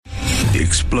The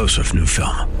explosive new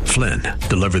film, Flynn,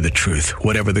 deliver the truth,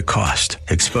 whatever the cost,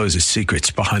 exposes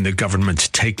secrets behind the government's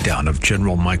takedown of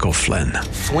General Michael Flynn.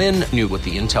 Flynn knew what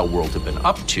the intel world had been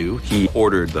up to. He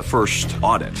ordered the first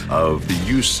audit of the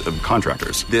use of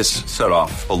contractors. This set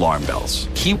off alarm bells.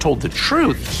 He told the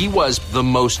truth. He was the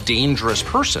most dangerous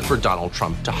person for Donald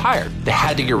Trump to hire. They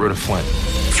had to get rid of Flynn.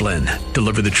 Flynn,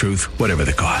 deliver the truth, whatever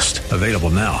the cost. Available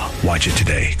now. Watch it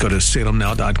today. Go to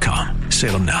salemnow.com.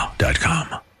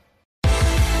 salemnow.com.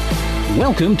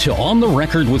 Welcome to On the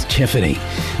Record with Tiffany.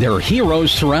 There are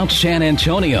heroes throughout San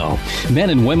Antonio, men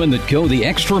and women that go the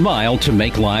extra mile to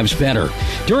make lives better.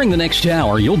 During the next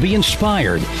hour, you'll be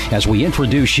inspired as we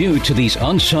introduce you to these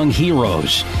unsung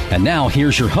heroes. And now,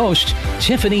 here's your host,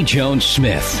 Tiffany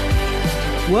Jones-Smith.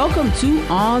 Welcome to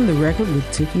On the Record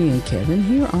with Tiffany and Kevin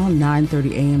here on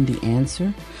 9:30 a.m. The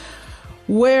Answer,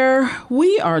 where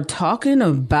we are talking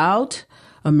about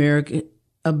America,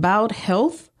 about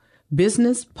health,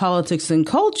 business, politics, and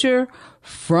culture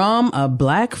from a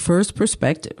Black first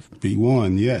perspective.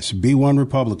 B1, yes. B1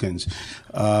 Republicans.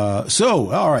 All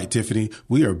right, Tiffany,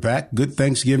 we are back. Good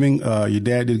Thanksgiving. Your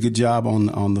dad did a good job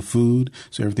on the food,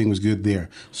 so everything was good there.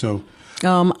 So,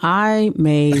 I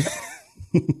made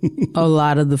a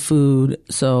lot of the food.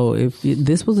 So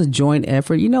this was a joint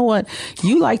effort, you know what?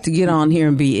 You like to get on here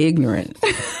and be ignorant.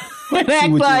 And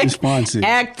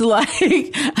act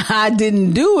like I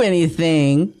didn't do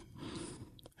anything.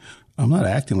 I'm not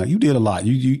acting like you did a lot.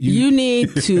 You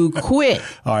need to quit.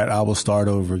 All right, I will start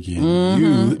over again. Mm-hmm.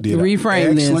 You did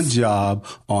an excellent job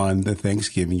on the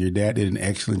Thanksgiving. Your dad did an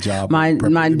excellent job. My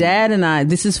dad and I.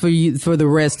 This is for you, for the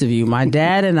rest of you. My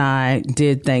dad and I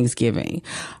did Thanksgiving,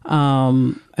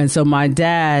 and so my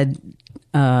dad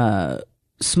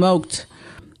smoked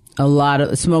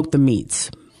the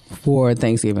meats for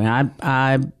Thanksgiving.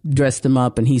 I dressed them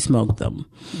up and he smoked them.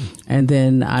 And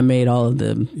then I made all of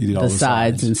the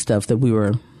sides and stuff that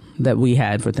we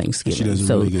had for Thanksgiving. She does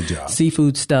a really good job.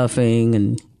 Seafood stuffing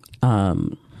and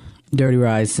dirty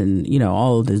rice and,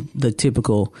 all of the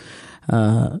typical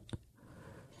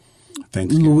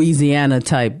Louisiana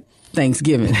type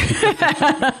Thanksgiving.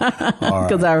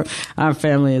 Because our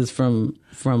family is from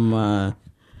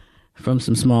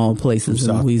some small places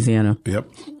in Louisiana. Yep.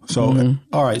 So,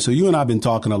 All right. So you and I have been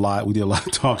talking a lot. We did a lot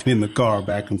of talking in the car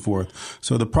back and forth.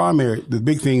 So the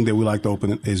big thing that we like to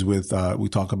open is with, we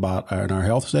talk about in our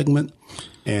health segment.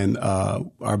 And,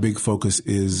 our big focus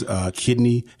is,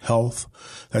 kidney health.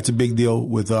 That's a big deal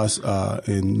with us.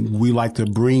 And we like to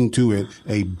bring to it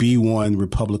a B1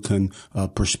 Republican,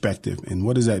 perspective. And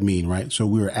what does that mean, right? So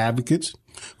we're advocates.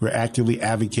 We're actively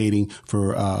advocating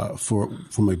from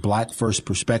a Black first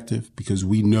perspective, because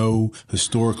we know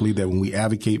historically that when we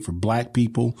advocate for Black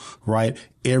people, right,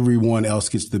 everyone else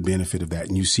gets the benefit of that.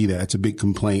 And you see that. That's a big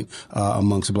complaint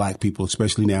amongst Black people,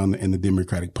 especially now in the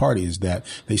Democratic Party, is that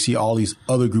they see all these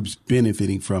other groups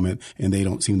benefiting from it, and they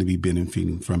don't seem to be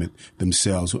benefiting from it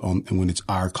themselves when it's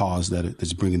our cause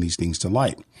that's bringing these things to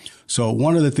light. So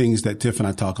one of the things that Tiff and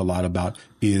I talk a lot about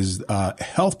is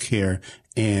healthcare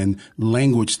and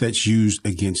language that's used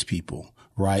against people,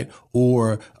 right?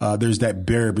 Or there's that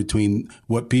barrier between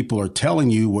what people are telling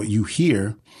you, what you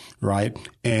hear, right,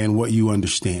 and what you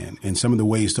understand, and some of the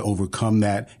ways to overcome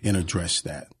that and address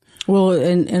that. Well,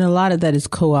 and a lot of that is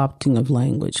co-opting of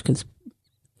language, because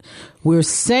we're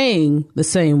saying the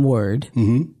same word,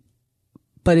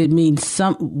 but it means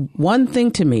one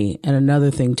thing to me and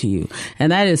another thing to you,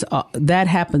 and that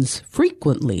happens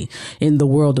frequently in the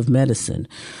world of medicine.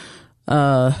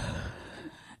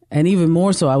 And even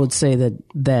more so, I would say that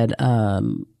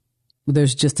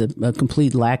there's just a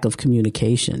complete lack of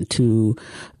communication to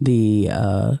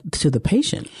the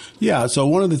patient. Yeah. So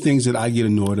one of the things that I get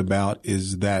annoyed about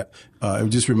is that it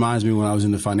just reminds me when I was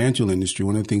in the financial industry,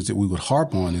 one of the things that we would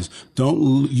harp on is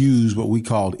don't use what we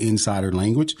called insider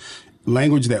language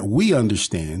that we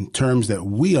understand, terms that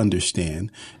we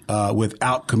understand,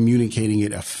 without communicating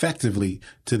it effectively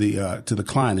to the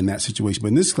client in that situation. But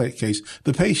in this case,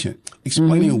 the patient,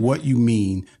 explaining what you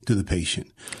mean to the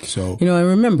patient. So, and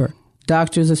remember,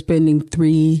 doctors are spending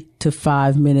 3 to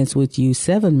 5 minutes with you,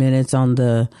 7 minutes on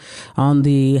the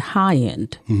high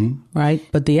end, right?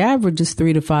 But the average is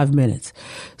 3 to 5 minutes.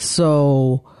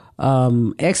 So,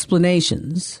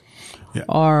 explanations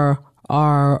are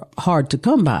hard to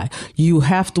come by. You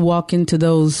have to walk into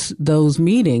those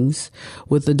meetings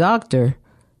with the doctor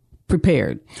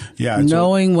prepared. Yeah.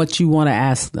 Knowing what you want to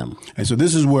ask them. And so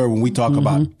this is where when we talk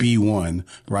about B1,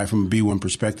 right, from a B1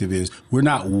 perspective is we're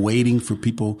not waiting for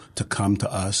people to come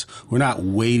to us. We're not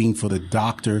waiting for the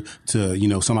doctor to,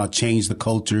 somehow change the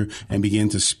culture and begin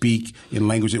to speak in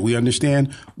language that we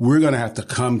understand. We're going to have to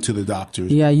come to the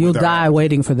doctors. Yeah, you'll die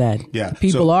waiting for that. Yeah.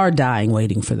 People are dying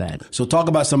waiting for that. So talk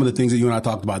about some of the things that you and I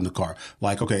talked about in the car.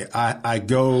 Like, okay, I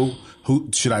go,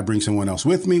 should I bring someone else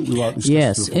with me?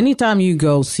 Yes. Anytime you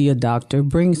go see a doctor,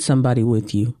 bring somebody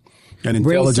with you. An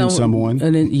intelligent someone.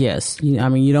 Yes. I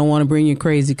mean, you don't want to bring your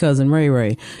crazy cousin Ray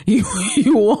Ray.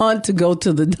 You want to go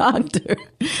to the doctor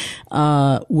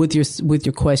with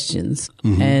your questions,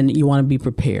 and you want to be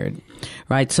prepared,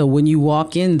 right? So when you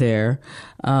walk in there,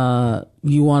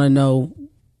 you want to know,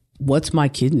 what's my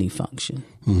kidney function?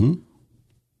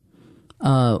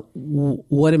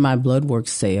 What did my blood work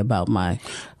say about my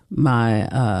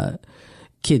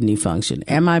kidney function?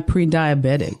 Am I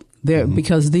pre-diabetic?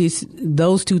 Because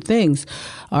those two things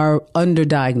are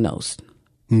underdiagnosed,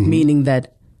 meaning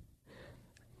that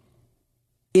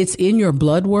it's in your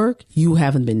blood work, you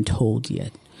haven't been told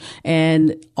yet.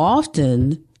 And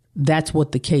often that's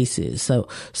what the case is.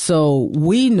 So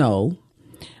we know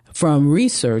from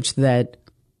research that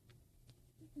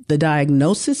the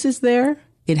diagnosis is there,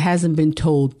 it hasn't been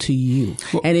told to you.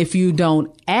 Well, and if you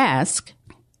don't ask,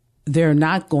 they're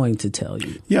not going to tell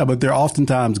you. Yeah, but there are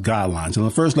oftentimes guidelines.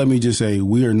 And first, let me just say,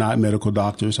 we are not medical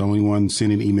doctors, anyone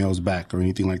sending emails back or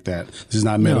anything like that. This is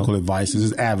not medical advice. This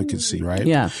is advocacy, right?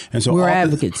 Yeah. And so we're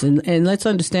advocates. And let's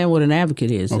understand what an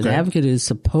advocate is. Okay. An advocate is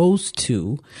supposed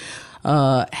to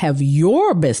have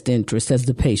your best interest as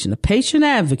the patient. A patient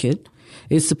advocate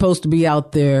is supposed to be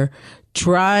out there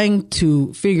trying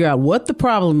to figure out what the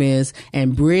problem is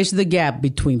and bridge the gap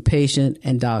between patient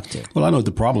and doctor. Well, I know what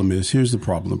the problem is. Here's the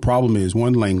problem. The problem is,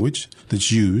 one, language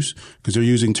that's used, because they're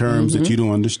using terms that you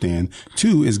don't understand.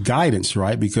 Two is guidance,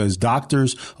 right? Because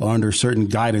doctors are under certain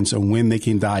guidance on when they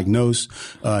can diagnose.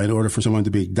 In order for someone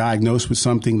to be diagnosed with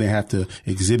something, they have to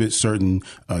exhibit certain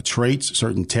traits.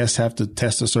 Certain tests have to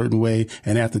test a certain way,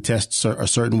 and have to test a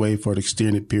certain way for an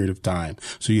extended period of time.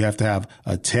 So you have to have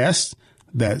a test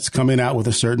that's coming out with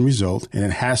a certain result, and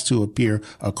it has to appear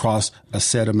across a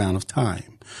set amount of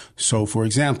time. So, for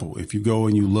example, if you go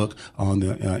and you look on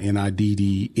the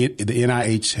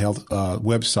NIH Health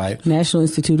website, National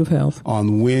Institute of Health,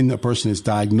 on when a person is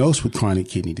diagnosed with chronic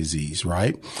kidney disease,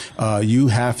 right? You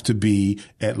have to be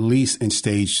at least in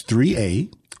stage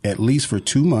 3A, at least for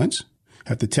 2 months.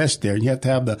 Have to test there, and you have to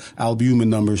have the albumin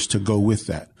numbers to go with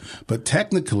that. But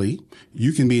technically,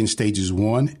 you can be in stages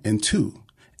 1 and 2.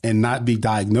 And not be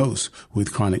diagnosed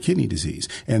with chronic kidney disease.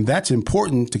 And that's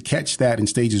important to catch that in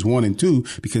stages 1 and 2,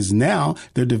 because now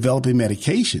they're developing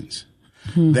medications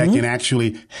that can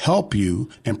actually help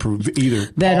you and either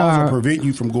cause or prevent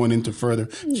you from going into further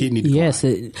kidney decline. Yes,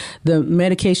 the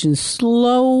medications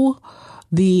slow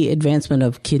the advancement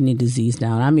of kidney disease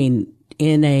down. I mean,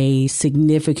 in a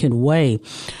significant way.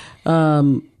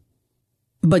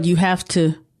 But you have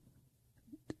to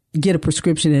get a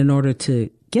prescription in order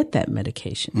to get that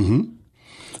medication.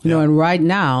 And right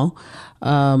now,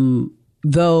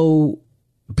 though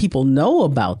people know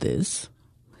about this,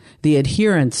 the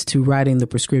adherence to writing the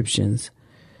prescriptions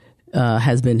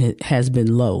has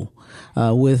been low.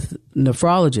 With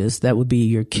nephrologists, that would be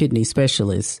your kidney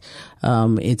specialists,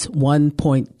 it's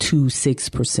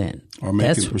 1.26%. Or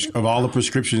of all the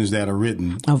prescriptions that are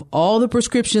written. Of all the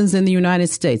prescriptions in the United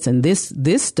States. And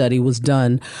this study was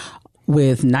done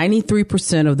with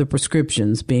 93% of the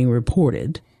prescriptions being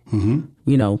reported,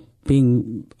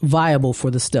 being viable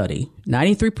for the study.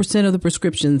 93% of the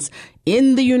prescriptions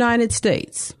in the United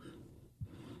States,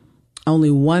 only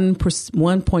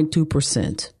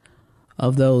 1.2%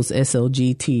 of those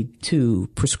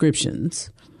SGLT2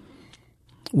 prescriptions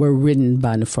were written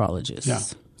by nephrologists. Yeah.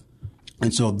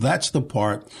 And so that's the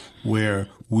part where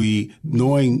we,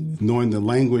 knowing the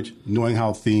language, knowing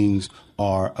how things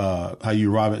are, how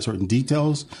you arrive at certain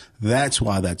details, that's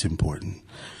why that's important.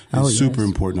 It's super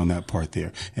important on that part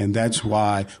there. And that's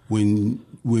why when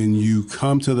you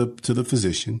come to the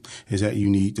physician, is that you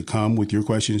need to come with your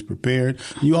questions prepared.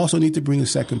 You also need to bring a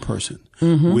second person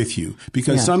with you,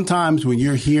 because sometimes when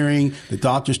you're hearing the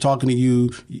doctors talking to you,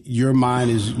 your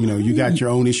mind is, you got your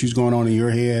own issues going on in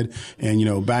your head,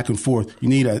 and back and forth. You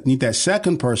need that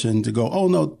second person to go, oh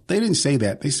no, they didn't say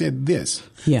that. They said this.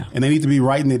 Yeah. And they need to be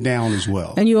writing it down as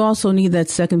well. And you also need that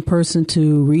second person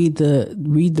to read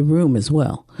the room as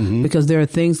well, because there are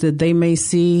things that they may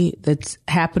see that's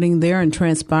happening there and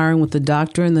transpiring with the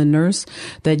doctor and the nurse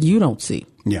that you don't see.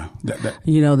 Yeah.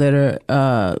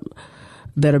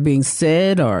 That are being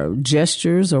said, or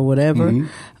gestures or whatever.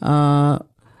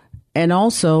 And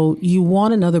also, you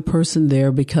want another person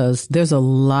there because there's a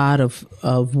lot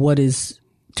of what is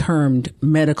termed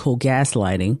medical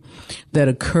gaslighting that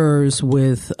occurs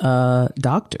with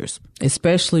doctors,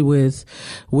 especially with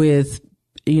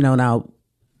now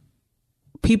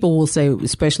people will say,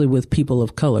 especially with people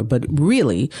of color, but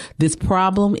really this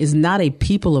problem is not a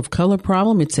people of color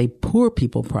problem. It's a poor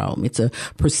people problem. It's a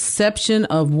perception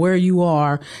of where you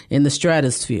are in the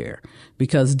stratosphere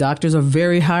because doctors are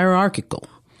very hierarchical.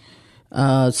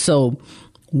 So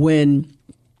when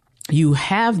you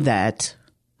have that,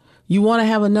 you want to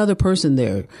have another person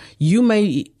there. You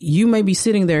may be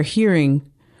sitting there hearing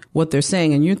what they're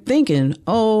saying and you're thinking,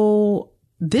 oh,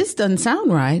 this doesn't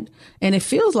sound right. And it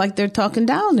feels like they're talking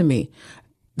down to me.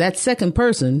 That second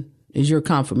person is your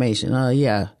confirmation.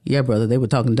 Yeah, brother, they were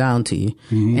talking down to you.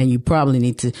 Mm-hmm. And you probably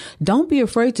need to, don't be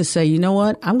afraid to say, you know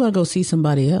what? I'm going to go see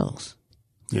somebody else.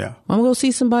 Yeah. I'm going to go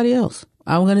see somebody else.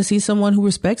 I'm going to see someone who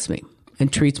respects me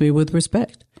and treats me with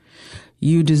respect.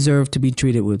 You deserve to be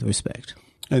treated with respect.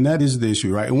 And that is the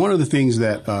issue, right? And one of the things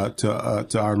that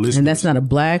to our listeners, and that's not a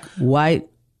black, white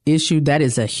issue. That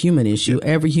is a human issue. Yep.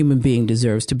 Every human being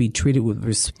deserves to be treated with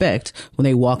respect when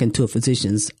they walk into a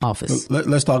physician's office.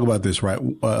 Let's talk about this, right?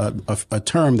 A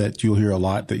term that you'll hear a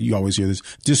lot, that you always hear this,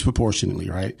 disproportionately,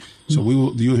 right? So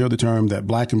you'll hear the term that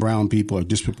black and brown people are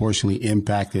disproportionately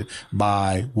impacted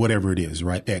by whatever it is,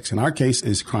 right? X. In our case,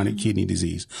 is chronic kidney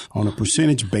disease on a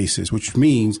percentage basis, which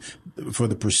means for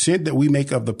the percent that we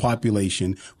make of the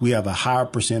population, we have a higher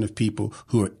percent of people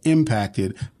who are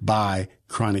impacted by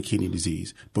chronic kidney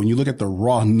disease. But when you look at the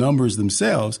raw numbers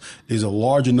themselves, there's a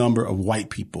larger number of white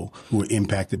people who are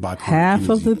impacted by chronic half kidney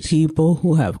disease. Half of the people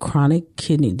who have chronic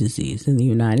kidney disease in the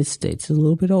United States, a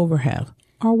little bit over half,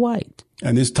 are white.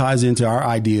 And this ties into our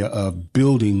idea of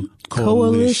building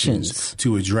coalitions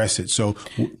to address it. So,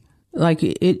 like,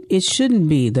 it shouldn't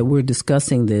be that we're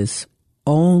discussing this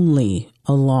only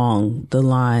along the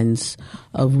lines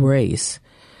of race.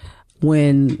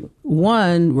 When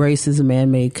one, race is a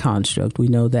man-made construct, we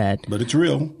know that. But it's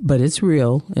real.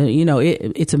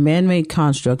 It's a man-made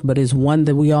construct, but it's one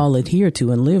that we all adhere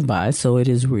to and live by, so it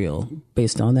is real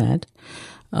based on that.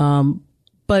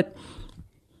 But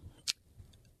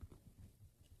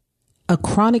a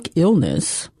chronic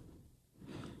illness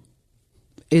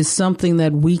is something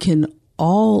that we can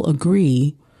all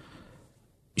agree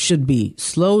should be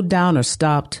slowed down or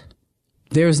stopped.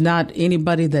 There's not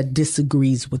anybody that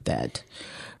disagrees with that,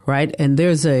 right? And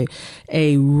there's a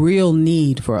real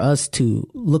need for us to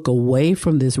look away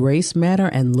from this race matter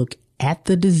and look at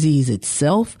the disease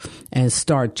itself and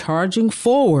start charging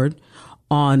forward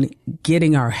on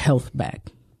getting our health back.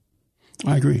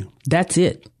 I agree. That's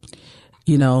it.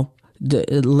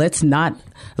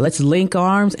 Let's link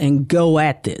arms and go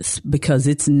at this, because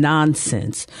it's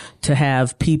nonsense to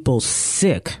have people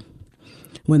sick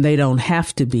when they don't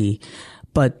have to be.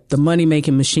 But the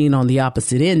money-making machine on the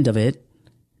opposite end of it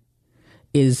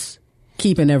is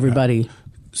keeping everybody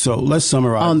so let's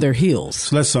summarize on their heels.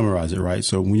 So let's summarize it, right?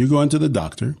 So when you go into the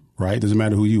doctor, right, doesn't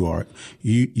matter who you are,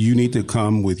 you need to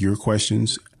come with your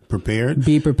questions prepared.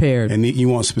 Be prepared. And you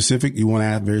want to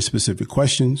ask very specific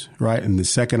questions, right? And the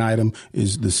second item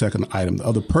is the second item. The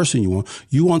other person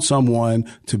you want someone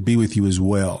to be with you as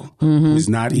well. Mm-hmm. Who's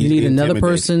not you need another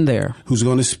person there who's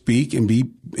going to speak and be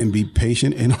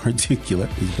patient and articulate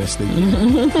as best they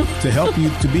can to help you,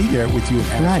 to be there with you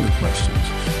and answer the questions.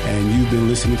 And you've been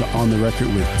listening to On the Record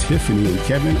with Tiffany and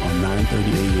Kevin on 9:30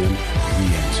 a.m.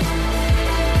 The Answer.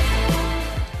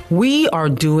 We are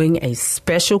doing a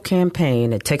special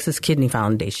campaign at Texas Kidney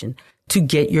Foundation to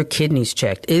get your kidneys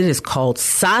checked. It is called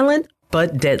Silent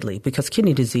but Deadly, because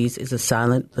kidney disease is a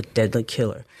silent but deadly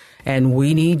killer. And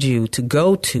we need you to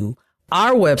go to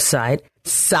our website,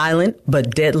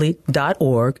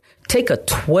 silentbutdeadly.org, take a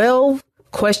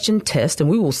 12-question test, and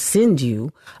we will send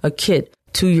you a kit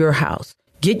to your house.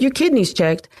 Get your kidneys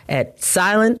checked at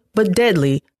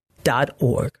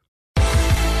silentbutdeadly.org.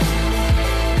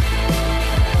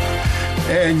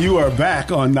 And you are back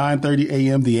on 9:30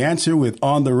 a.m. The Answer with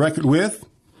On the Record with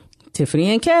Tiffany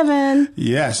and Kevin.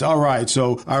 Yes. All right.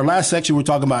 So our last section, we're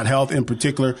talking about health, in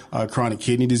particular, chronic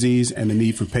kidney disease, and the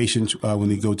need for patients when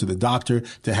they go to the doctor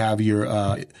to have your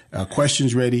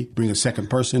questions ready, bring a second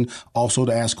person also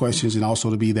to ask questions, and also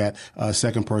to be that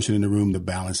second person in the room to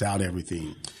balance out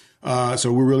everything.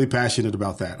 So we're really passionate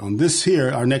about that. On this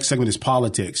here, our next segment is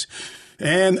politics.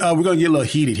 And we're going to get a little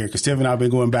heated here because Tiffany and I have been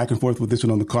going back and forth with this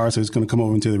one on the car, so it's going to come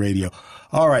over into the radio.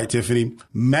 All right, Tiffany.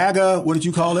 MAGA, what did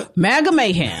you call it? MAGA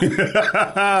mayhem.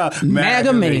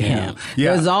 MAGA mayhem.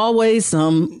 Yeah. There's always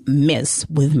some mess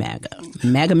with MAGA.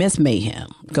 MAGA mess mayhem.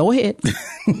 Go ahead.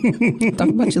 Talk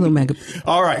about your little MAGA.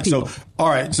 All right. People.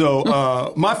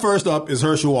 So my first up is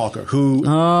Herschel Walker, who.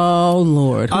 Oh,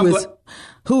 Lord.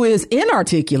 Who is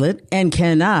inarticulate and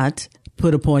cannot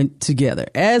put a point together,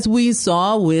 as we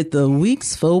saw with the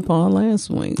week's faux pas last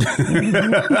week.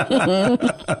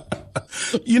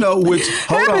 Which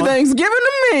Happy Thanksgiving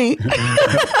to me.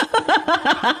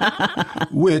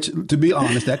 Which, to be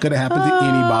honest, that could have happened to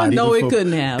anybody. No, it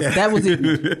couldn't have. That was it.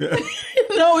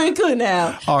 No, it couldn't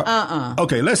have.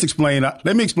 Okay, let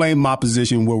me explain my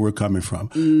position, where we're coming from.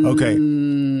 Okay,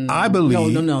 I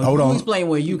believe. No. Hold on. Explain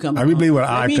where you come from. I explain where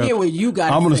I come. Hear what you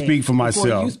got. I'm going to speak for myself.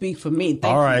 Before you speak for me.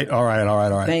 All right.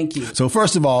 Thank you. So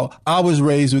first of all, I was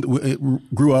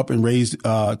grew up and raised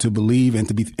to believe and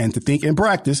to think and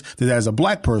practice that as a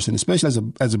black person, especially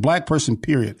as a black person,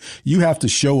 period, you have to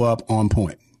show up on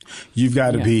point. You've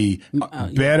got to be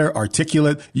better,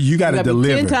 articulate. You got to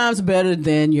deliver. 10 times better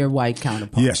than your white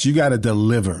counterpart. Yes, you got to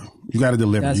deliver. You got to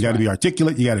deliver. That's you got to be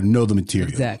articulate. You got to know the material.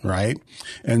 Exactly. Right?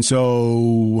 And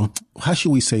so, how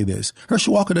should we say this?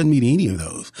 Herschel Walker doesn't meet any of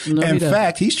those. No, in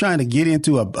fact, he's trying to get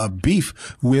into a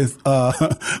beef with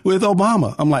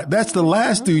Obama. I'm like, that's the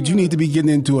last dude you need to be getting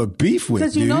into a beef with.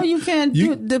 Because you can't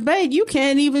debate. You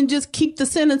can't even just keep the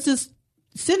sentence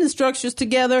structures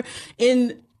together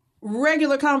in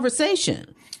regular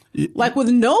conversation. Like with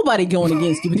nobody going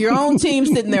against you, with your own team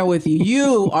sitting there with you.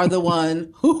 You are the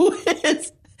one who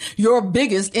is your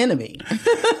biggest enemy.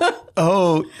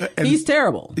 He's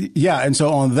terrible. Yeah. And so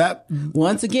on that.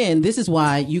 Once again, this is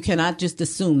why you cannot just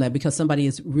assume that because somebody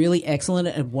is really excellent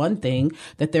at one thing,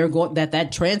 that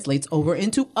that translates over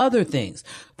into other things.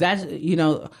 That,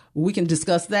 we can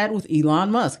discuss that with Elon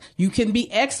Musk. You can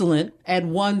be excellent at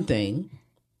one thing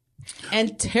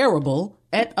and terrible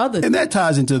at other things. And that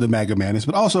ties into the MAGA madness.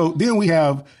 But also, then we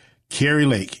have Kari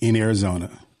Lake in Arizona,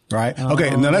 right? Okay,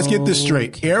 now let's get this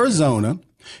straight. Arizona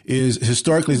is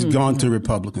historically has gone to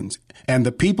Republicans. And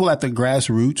the people at the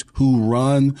grassroots who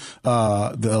run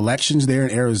the elections there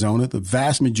in Arizona, the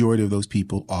vast majority of those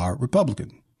people are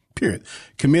Republican. Period.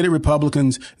 Committed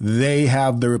Republicans, they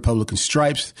have the Republican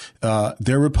stripes.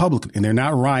 They're Republican and they're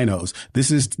not rhinos.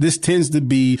 This tends to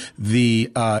be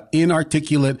the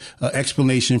inarticulate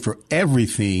explanation for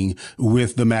everything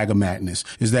with the MAGA madness,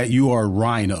 is that you are a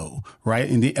rhino, right?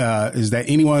 And is that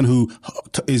anyone who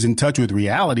is in touch with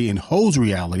reality and holds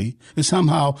reality is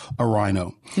somehow a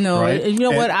rhino. No, right? You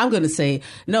know what I'm going to say?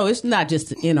 No, it's not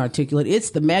just inarticulate.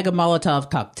 It's the MAGA Molotov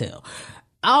cocktail.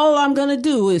 All I'm going to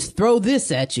do is throw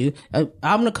this at you. I'm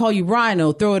going to call you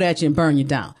Rhino, throw it at you and burn you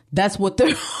down. That's what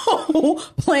their whole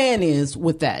plan is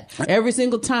with that. Every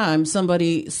single time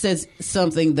somebody says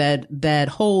something that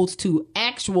holds to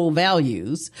actual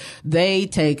values, they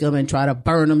take them and try to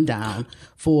burn them down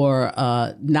for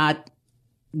not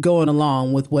going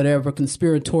along with whatever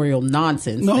conspiratorial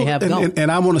nonsense they have going. And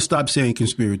I want to stop saying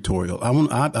conspiratorial.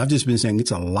 I've just been saying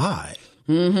it's a lie.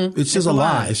 Mm-hmm. It's just a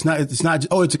lie. It's not.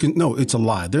 Oh, it's a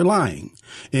lie. They're lying,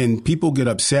 and people get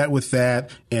upset with that.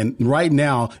 And right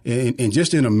now, and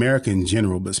just in America in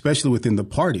general, but especially within the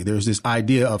party, there's this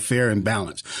idea of fair and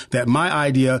balanced. That my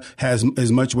idea has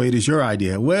as much weight as your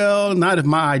idea. Well, not if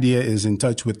my idea is in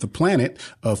touch with the planet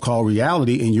called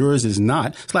reality, and yours is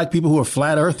not. It's like people who are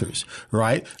flat earthers,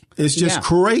 right? It's just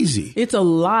crazy. It's a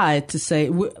lie to say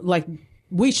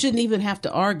we shouldn't even have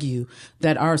to argue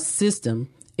that our system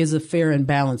is a fair and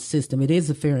balanced system. It is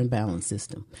a fair and balanced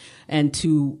system. And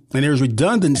there's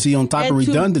redundancy on top of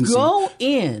redundancy. To go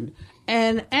in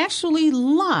and actually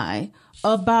lie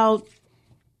about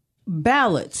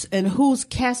ballots and who's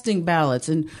casting ballots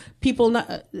and people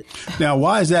not. Now,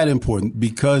 why is that important?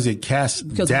 Because it casts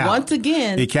doubt. Once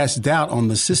again, it casts doubt on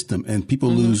the system and people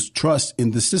lose trust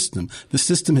in the system. The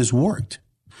system has worked.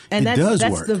 And that's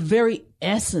work. The very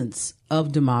essence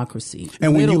of democracy.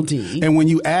 And when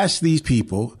you ask these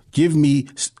people, give me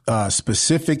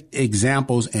specific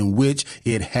examples in which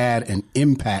it had an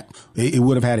impact, it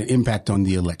would have had an impact on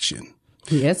the election.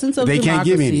 The essence of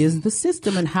democracy is the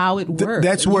system and how it works.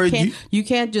 That's where you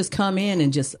can't just come in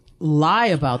and just lie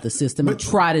about the system and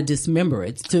try to dismember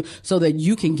it so that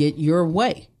you can get your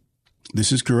way.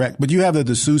 This is correct. But you have the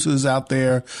D'Souza's out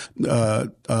there,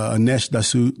 Nesh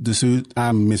D'Souza,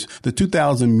 the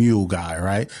 2000 Mule guy,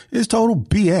 right? It's total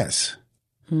BS.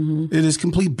 Mm-hmm. It is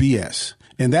complete BS.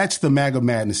 And that's the MAGA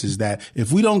madness, is that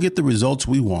if we don't get the results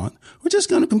we want, we're just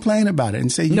going to complain about it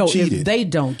and say you cheated. If they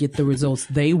don't get the results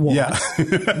they want,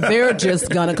 they're just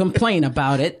going to complain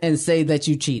about it and say that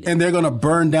you cheated. And they're going to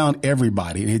burn down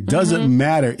everybody. And it doesn't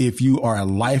matter if you are a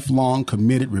lifelong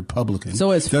committed Republican. So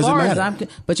as doesn't far matter. as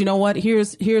but you know what?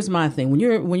 Here's my thing.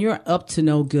 When you're up to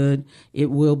no good,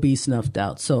 it will be snuffed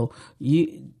out. So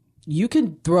you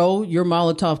can throw your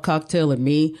Molotov cocktail at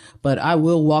me, but I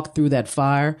will walk through that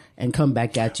fire and come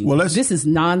back at you. Well, this is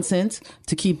nonsense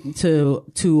to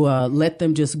let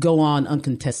them just go on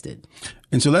uncontested.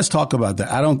 And so let's talk about that.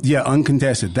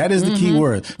 Uncontested. That is the key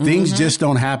word. Things just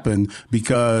don't happen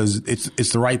because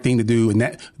it's the right thing to do, and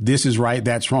that this is right,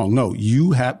 that's wrong. No,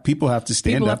 people have to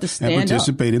stand up and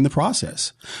participate in the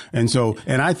process.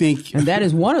 And I think, and that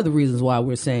is one of the reasons why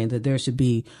we're saying that there should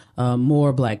be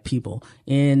more black people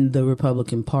in the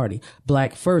Republican Party,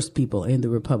 black first people in the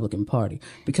Republican Party,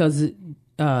 because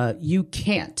you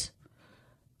can't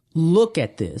look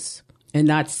at this and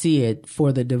not see it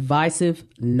for the divisive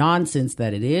nonsense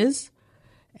that it is,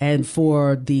 and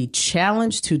for the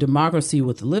challenge to democracy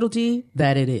with little d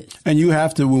that it is. And you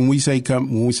have to, when we say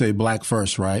black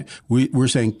first, right? We're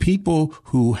saying people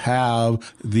who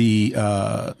have the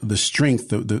strength,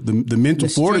 the mental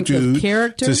fortitude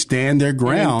to stand their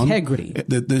ground, integrity,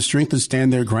 the strength to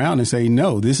stand their ground and say,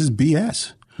 no, this is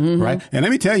BS. Right. And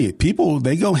let me tell you, people,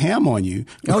 they go ham on you.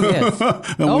 Oh, yes.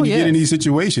 When you get in these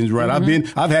situations, right?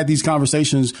 I've had these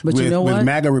conversations with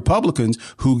MAGA Republicans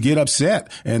who get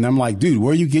upset, and I'm like, dude,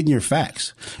 where are you getting your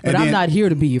facts? But I'm not here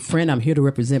to be your friend. I'm here to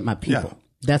represent my people. Yeah.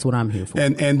 That's what I'm here for.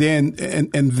 And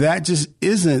that just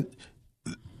isn't.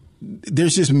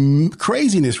 There's just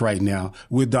craziness right now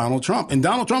with Donald Trump, and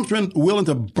Donald Trump's willing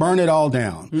to burn it all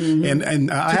down, and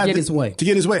to get his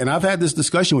way. And I've had this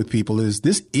discussion with people: is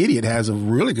this idiot has a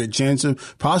really good chance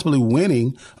of possibly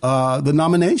winning the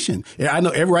nomination? I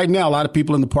know right now a lot of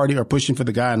people in the party are pushing for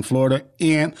the guy in Florida,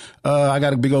 and I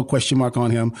got a big old question mark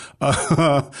on him,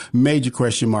 major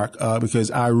question mark, because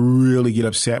I really get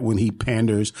upset when he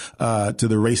panders to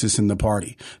the racists in the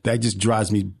party. That just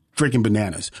drives me freaking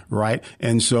bananas, right?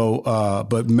 And so,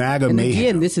 but MAGA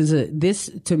this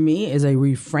to me is a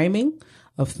reframing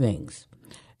of things.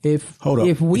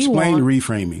 Explain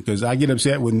reframing, because I get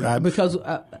upset when then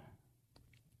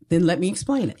let me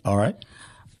explain it. All right.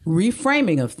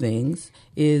 Reframing of things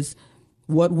is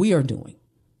what we are doing,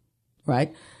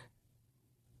 right?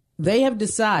 They have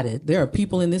decided, there are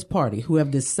people in this party who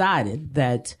have decided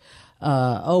that,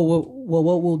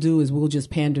 what we'll do is we'll just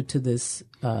pander to this,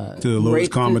 to the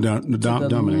lowest common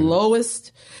denominator,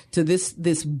 to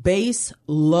this base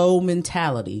low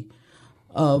mentality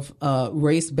of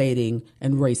race baiting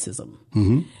and racism,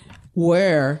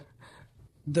 where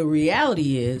the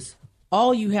reality is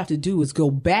all you have to do is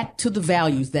go back to the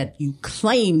values that you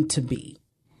claim to be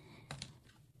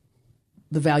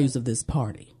the values of this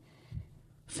party,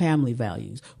 family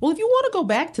values. Well, if you want to go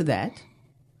back to that,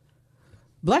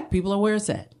 black people are where it's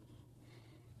at.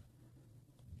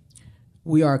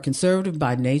 We are conservative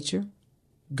by nature.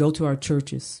 Go to our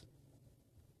churches.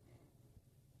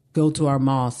 Go to our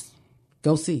mosques.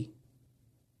 Go see.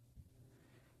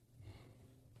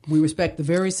 We respect the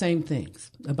very same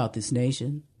things about this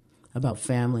nation, about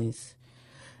families,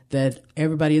 that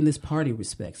everybody in this party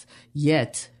respects.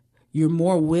 Yet, you're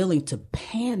more willing to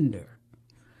pander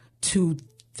to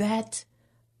that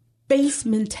base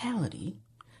mentality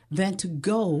than to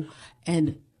go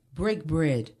and break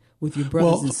bread with your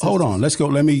brothers and sisters. Hold on. Let's go.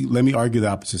 Let me argue the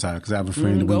opposite side, because I have a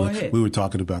friend. Ahead. We were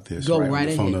talking about this on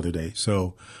the phone the other day.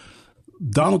 So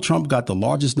Donald Trump got the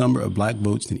largest number of black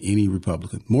votes than any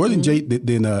Republican, more than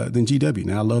GW.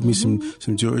 Now I love me some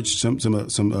George, some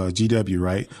GW,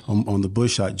 right, on the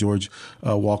Bush side, George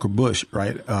Walker Bush,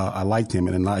 right. I liked him,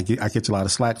 and I get a lot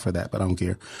of slack for that, but I don't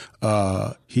care.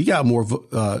 He got more.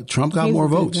 Trump got more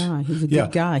votes. He's a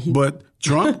good guy. But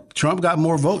Trump got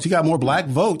more votes. He got more black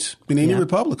votes than any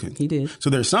Republican. He did. So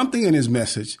there's something in his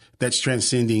message that's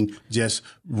transcending just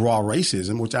raw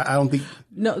racism, which I don't think.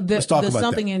 No, there's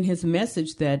something in his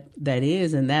message that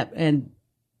is, and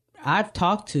I've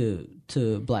talked to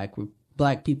black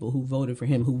people who voted for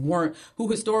him, who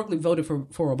historically voted for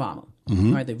Obama.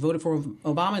 Right? They voted for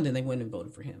Obama, and then they went and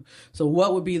voted for him. So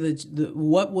what would be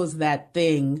what was that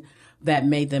thing that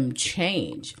made them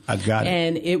change? I got it.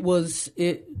 And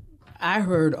I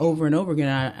heard over and over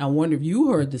again, I wonder if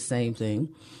you heard the same thing,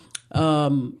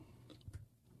 because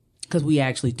we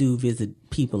actually do visit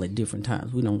people at different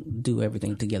times. We don't do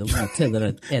everything together. We don't tell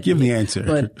it at Give the answer.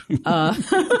 But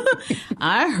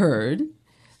I heard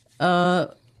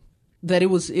that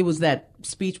it was that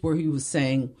speech where he was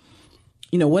saying,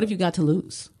 what have you got to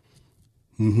lose?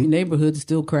 Your neighborhood's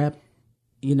still crap.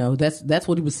 You know, that's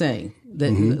what he was saying.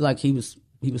 That like he was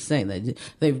saying that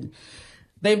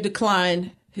they've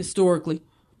declined historically,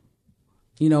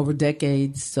 you know, over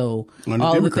decades. So Under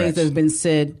all Democrats. the things that have been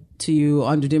said to you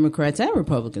under Democrats and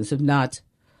Republicans have not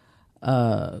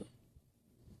come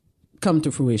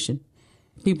to fruition.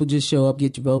 People just show up,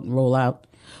 get your vote, and roll out.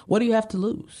 What do you have to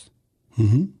lose?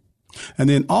 And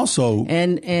then also,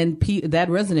 And that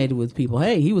resonated with people.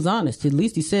 Hey, he was honest. At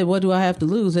least he said, "What do I have to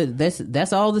lose?"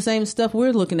 That's all the same stuff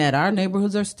we're looking at. Our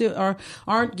neighborhoods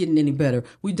aren't getting any better.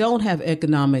 We don't have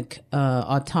economic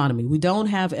autonomy. We don't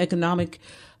have economic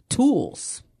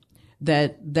tools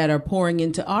that are pouring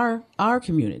into our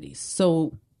communities.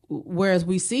 So whereas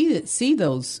we see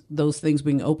those things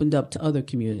being opened up to other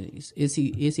communities, is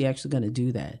he actually going to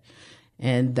do that?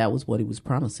 And that was what he was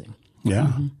promising.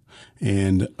 yeah.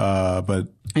 And, but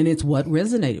And it's what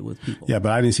resonated with people. yeah,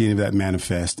 but I didn't see any of that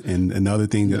manifest. And another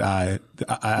thing that I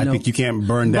think you can't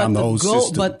burn down the whole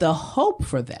system. But the hope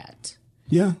for that,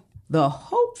 yeah.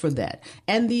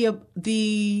 and the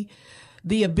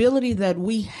ability that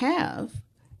we have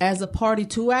as a party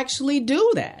to actually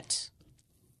do that,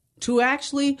 to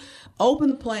actually open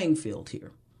the playing field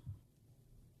here.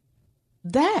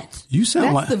 That's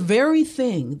the very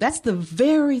thing. That's the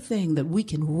very thing that we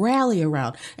can rally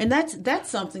around, and that's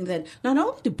something that not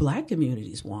only do Black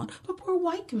communities want, but poor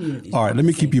white communities. All right, want let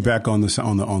me the keep same you thing. back on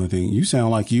the thing. You sound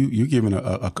like you're giving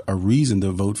a reason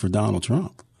to vote for Donald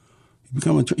Trump.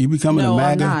 You becoming No, a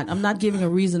MAGA? I'm not. I'm not giving a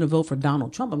reason to vote for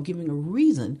Donald Trump. I'm giving a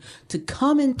reason to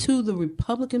come into the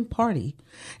Republican Party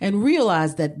and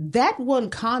realize that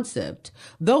one concept,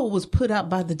 though it was put out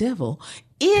by the devil,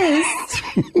 is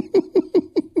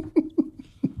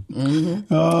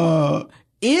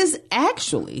is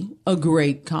actually a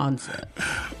great concept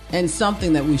and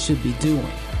something that we should be doing.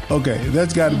 Okay,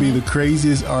 that's got to be the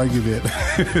craziest argument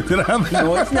that I've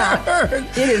No, ever it's not. heard.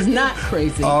 It is not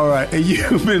crazy. All right, and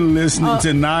you've been listening to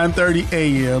 9:30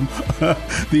 a.m.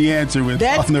 The Answer with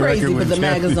That's On the crazy, Record but with the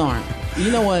Tiffany. MAGAs aren't.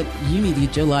 You know what? You need to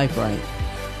get your life right.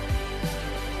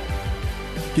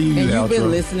 Can you do And the you've been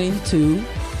outro? listening to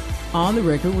On the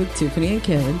Record with Tiffany and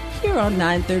Kevin here on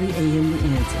 9:30 a.m.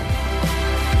 The Answer.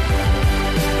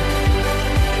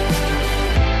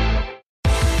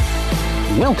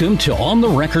 Welcome to On the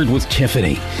Record with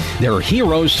Tiffany. There are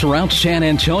heroes throughout San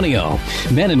Antonio,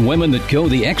 men and women that go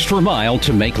the extra mile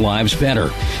to make lives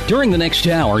better. During the next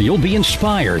hour, you'll be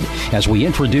inspired as we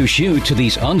introduce you to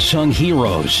these unsung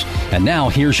heroes. And now,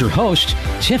 here's your host,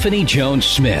 Tiffany Jones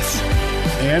Smith.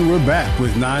 And we're back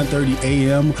with 9:30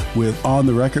 a.m. with On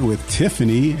the Record with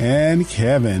Tiffany and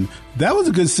Kevin. That was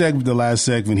a good segment, the last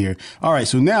segment here. All right,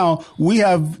 so now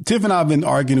Tiff and I have been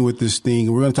arguing with this thing,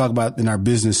 and we're going to talk about in our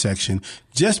business section.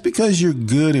 Just because you're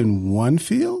good in one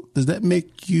field, does that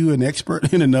make you an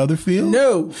expert in another field?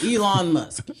 No, Elon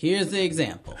Musk. Here's the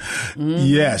example.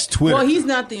 Yes, Twitter. Well, he's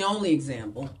not the only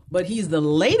example, but he's the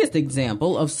latest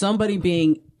example of somebody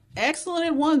being excellent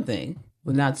at one thing,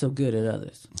 but not so good at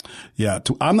others. Yeah,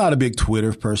 I'm not a big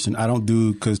Twitter person. I don't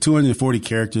because 240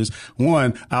 characters.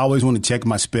 One, I always want to check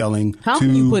my spelling. How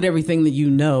can you put everything that you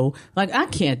know? Like, I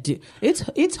can't do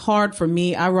it's hard for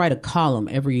me. I write a column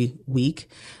every week,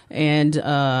 and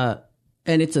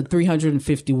it's a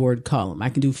 350 word column. I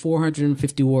can do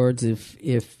 450 words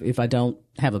if I don't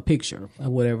have a picture of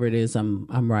whatever it is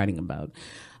I'm writing about.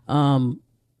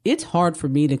 It's hard for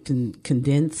me to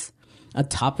condense a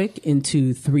topic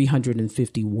into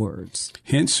 350 words.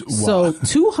 Hence why. So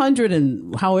 200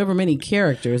 and however many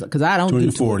characters, because I don't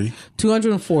 240. do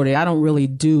 240. I don't really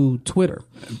do Twitter.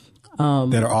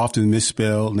 That are often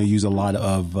misspelled, and they use a lot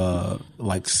of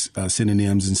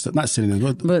synonyms and stuff. Not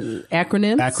synonyms, But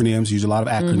acronyms? Acronyms. Use a lot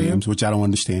of acronyms, which I don't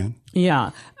understand.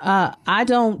 Yeah. I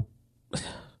don't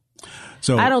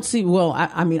So see, well,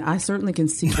 I mean, I certainly can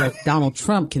see that Donald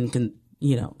Trump can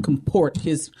comport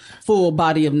his full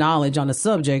body of knowledge on a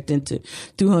subject into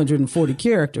 240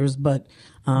 characters, but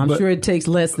I'm sure it takes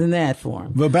less than that for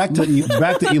him. But back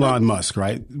to Elon Musk,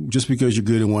 right? Just because you're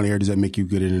good in one area, does that make you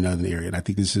good in another area? And I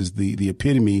think this is the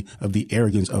epitome of the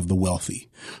arrogance of the wealthy,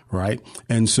 right?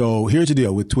 And so here's the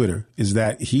deal with Twitter is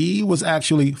that he was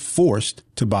actually forced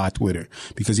to buy Twitter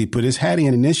because he put his hat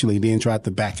in initially, then tried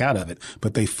to back out of it,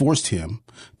 but they forced him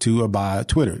to buy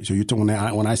Twitter. So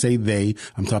when I say they,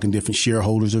 I'm talking different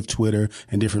shareholders of Twitter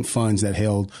and different funds that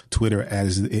held Twitter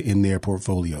as in their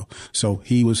portfolio. So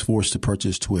he was forced to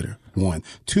purchase Twitter. 1,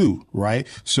 2, right?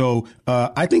 So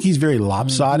I think he's very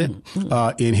lopsided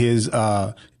in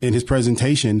his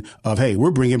presentation of, hey,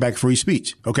 we're bringing back free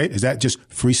speech. Okay, is that just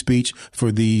free speech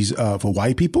for these for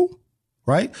white people?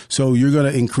 Right? So you're going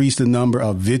to increase the number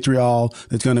of vitriol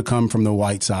that's going to come from the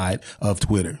white side of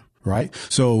Twitter. Right.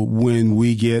 So when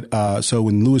we get,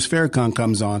 when Louis Farrakhan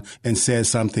comes on and says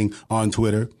something on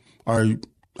Twitter, or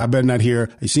I better not hear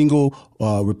a single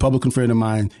Republican friend of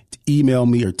mine email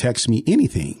me or text me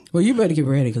anything. Well, you better get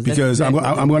ready because I'm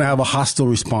going to have a hostile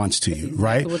response to you.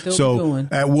 Right. So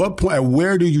at what point,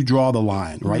 where do you draw the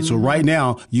line? Right. Mm-hmm. So right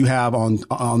now you have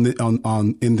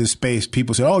on in this space,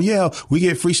 people say, oh yeah, we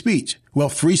get free speech. Well,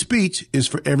 free speech is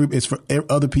for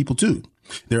other people too.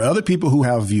 There are other people who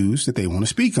have views that they want to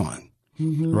speak on.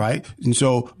 Mm-hmm. Right. And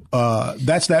so,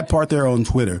 that's that part there on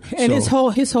Twitter. And his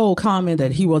whole comment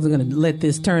that he wasn't going to let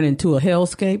this turn into a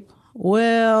hellscape.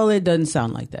 Well, it doesn't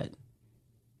sound like that.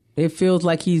 It feels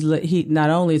like he not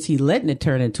only is he letting it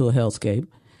turn into a hellscape,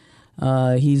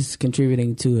 he's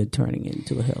contributing to it turning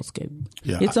into a hellscape.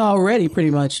 Yeah. It's already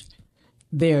pretty much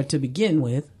there to begin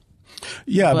with.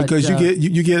 Yeah, but, because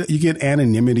you get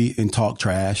anonymity and talk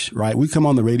trash, right? We come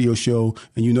on the radio show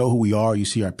and you know who we are. You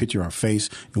see our picture, our face,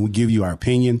 and we give you our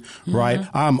opinion, mm-hmm. right?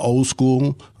 I'm old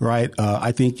school, right?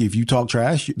 I think if you talk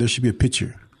trash, there should be a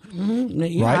picture. Mm-hmm.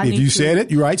 Yeah, right? If you said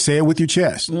it, you're right. Say it with your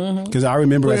chest. Because mm-hmm. I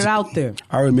remember put it out there.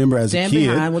 I remember as a kid.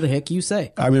 Behind what the heck you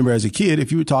say. I remember as a kid,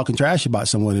 if you were talking trash about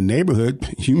someone in the neighborhood,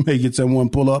 you may get someone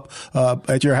pull up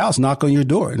at your house, knock on your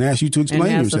door, and ask you to explain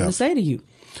and have yourself. Something to say to you.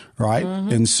 Right. Mm-hmm.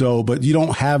 And so, but you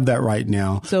don't have that right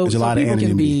now. So, there's a lot of anonymity.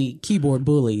 People can be keyboard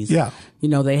bullies. Yeah. You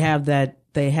know, they have that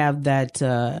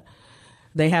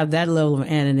level of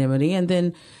anonymity. And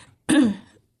then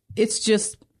it's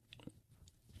just,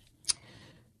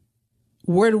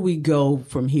 where do we go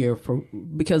from here?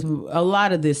 Because a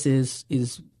lot of this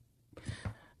is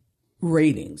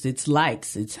ratings. It's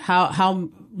likes. It's how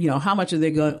much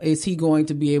is he going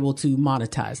to be able to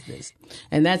monetize this?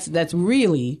 And that's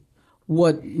really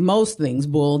what most things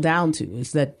boil down to,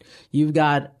 is that you've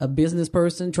got a business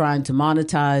person trying to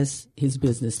monetize his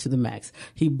business to the max.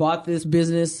 He bought this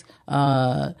business.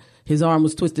 His arm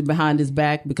was twisted behind his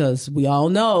back because we all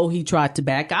know he tried to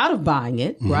back out of buying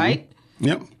it, mm-hmm. right?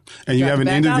 Yep. And you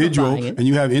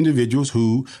have individuals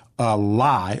who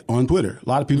lie on Twitter. A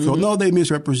lot of people mm-hmm. go, no, they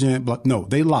misrepresent. No,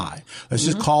 they lie. Let's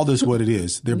mm-hmm. just call this what it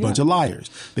is. They're a bunch of liars.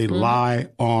 They mm-hmm. lie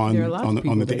on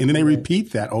the thing. And then they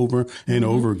repeat that over and mm-hmm.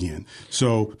 over again.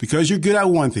 So because you're good at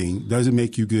one thing doesn't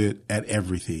make you good at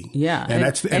everything. Yeah. And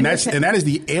that is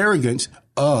the arrogance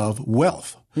of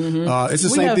wealth. Mm-hmm. It's the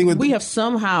same thing with. We have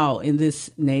somehow in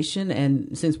this nation,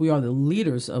 and since we are the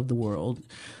leaders of the world,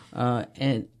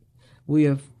 and we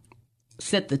have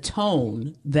set the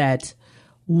tone that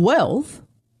wealth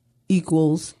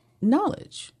equals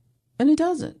knowledge. And it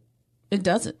doesn't. It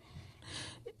doesn't.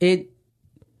 A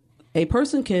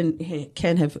person can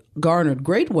have garnered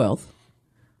great wealth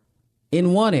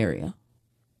in one area.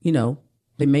 You know,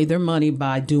 they made their money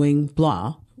by doing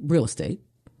blah, real estate.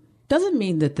 Doesn't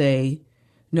mean that they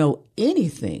know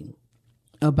anything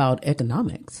about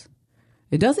economics.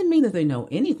 It doesn't mean that they know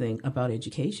anything about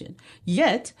education.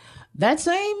 Yet, that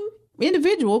same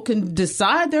individual can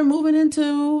decide they're moving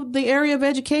into the area of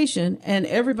education, and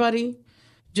everybody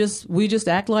we just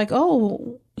act like,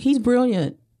 oh, he's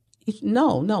brilliant.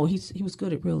 No, he was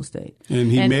good at real estate.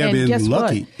 And he may have been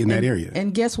lucky in that area.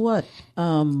 And guess what?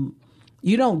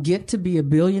 You don't get to be a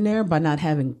billionaire by not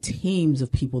having teams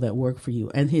of people that work for you.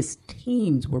 And his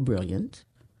teams were brilliant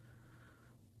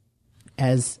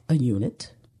as a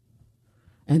unit.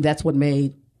 And that's what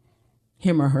made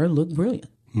him or her look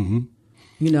brilliant. Mm-hmm.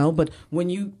 You know, but when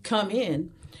you come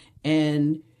in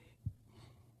and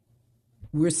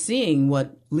we're seeing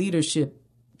what leadership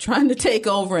trying to take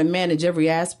over and manage every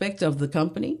aspect of the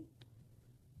company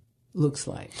looks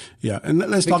like. Yeah, and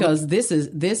let's talk because this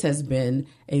has been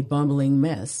a bumbling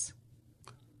mess.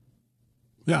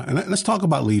 Yeah, and let's talk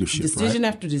about leadership. Decision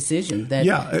after decision. But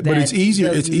it's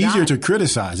easier. It's easier to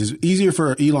criticize. It's easier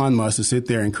for Elon Musk to sit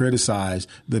there and criticize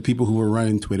the people who are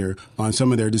running Twitter on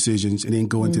some of their decisions, and then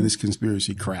go into this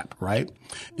conspiracy crap, right?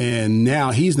 And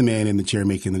now he's the man in the chair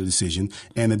making the decision,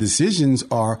 and the decisions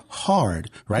are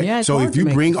hard, right? Yeah, so if you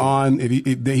bring on, if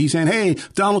he's saying, "Hey,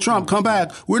 Donald Trump, come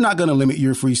back. We're not going to limit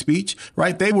your free speech,"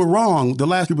 right? They were wrong. The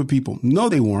last group of people, no,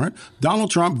 they weren't. Donald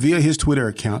Trump, via his Twitter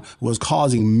account, was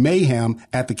causing mayhem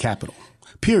at the Capitol,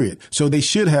 period. So they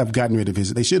should have gotten rid of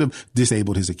they should have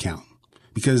disabled his account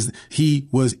because he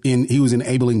was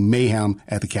enabling mayhem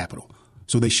at the Capitol.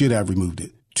 So they should have removed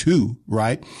it. 2,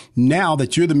 right? Now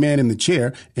that you're the man in the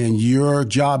chair and your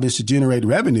job is to generate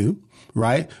revenue,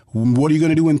 right? What are you going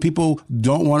to do when people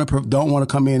don't want to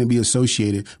come in and be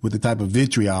associated with the type of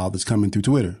vitriol that's coming through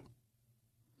Twitter?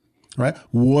 Right?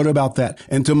 What about that?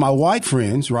 And to my white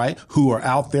friends, right, who are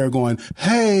out there going,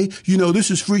 hey, this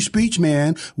is free speech,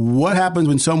 man. What happens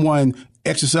when someone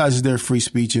exercises their free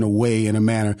speech in a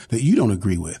manner that you don't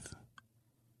agree with?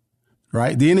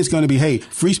 right? Then it's going to be, hey,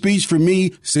 free speech for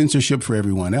me, censorship for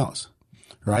everyone else.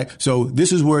 Right. So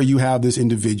this is where you have this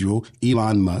individual,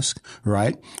 Elon Musk,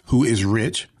 right, who is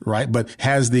rich, right, but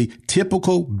has the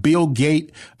typical Bill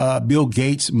Gates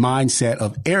mindset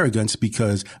of arrogance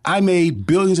because I made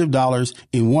billions of dollars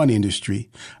in one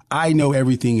industry. I know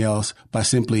everything else by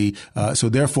simply, so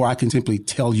therefore I can simply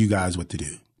tell you guys what to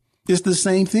do. It's the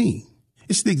same thing.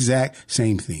 It's the exact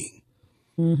same thing.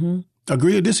 Mm-hmm.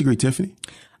 Agree or disagree, Tiffany?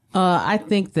 I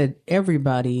think that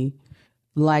everybody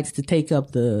likes to take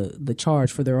up the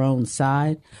charge for their own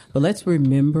side. But let's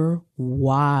remember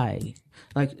why.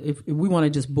 Like, if we want to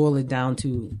just boil it down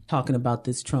to talking about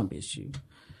this Trump issue,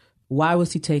 why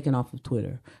was he taken off of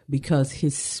Twitter? Because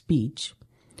his speech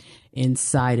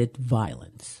incited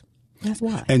violence. That's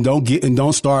why. And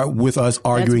don't start with us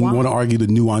arguing. Want to argue the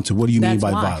nuance of what do you mean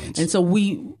by violence? And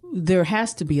so there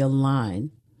has to be a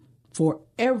line for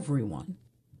everyone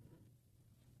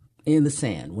in the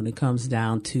sand when it comes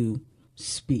down to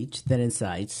speech that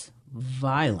incites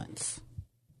violence.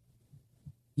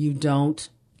 You don't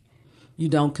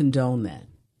condone that.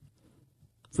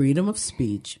 Freedom of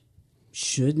speech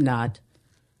should not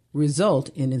result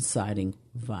in inciting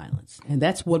violence. And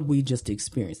that's what we just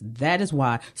experienced. That is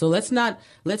why. So let's not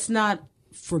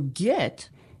forget,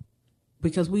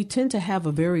 because we tend to have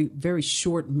a very, very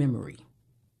short memory.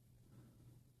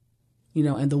 You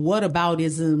know, and the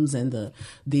whataboutisms and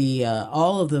the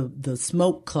all of the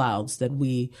smoke clouds that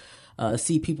we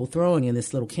see people throwing in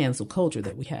this little cancel culture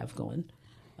that we have going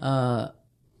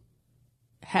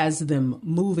has them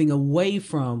moving away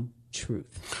from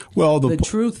truth. Well, the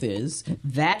truth is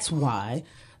that's why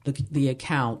the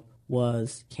account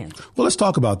was canceled. Well, let's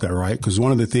talk about that, right? Because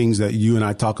one of the things that you and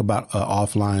I talk about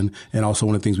offline, and also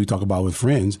one of the things we talk about with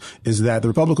friends, is that the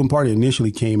Republican Party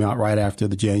initially came out right after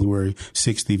the January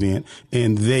 6th event,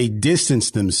 and they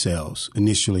distanced themselves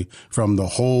initially from the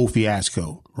whole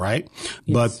fiasco, right?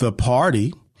 Yes. But the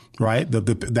party, right,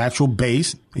 the actual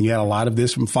base, and you had a lot of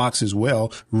this from Fox as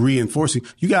well, reinforcing,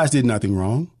 you guys did nothing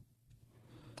wrong.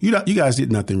 You guys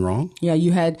did nothing wrong. Yeah,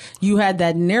 you had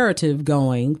that narrative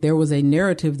going. There was a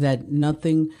narrative that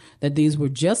these were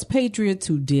just patriots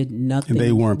who did nothing wrong. And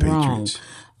they weren't patriots.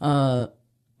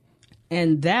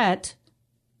 And that,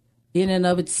 in and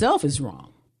of itself, is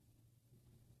wrong.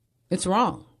 It's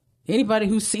wrong. Anybody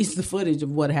who sees the footage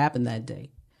of what happened that day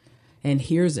and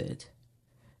hears it,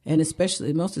 and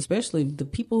most especially the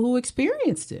people who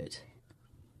experienced it,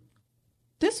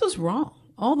 this was wrong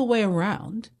all the way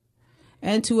around.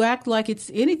 And to act like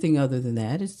it's anything other than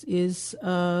that is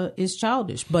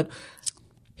childish. But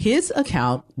his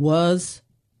account was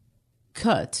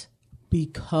cut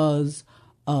because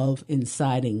of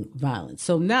inciting violence.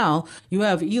 So now you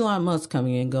have Elon Musk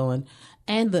coming in going,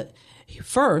 and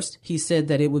first he said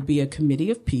that it would be a committee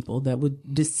of people that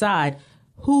would decide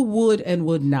who would and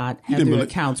would not have their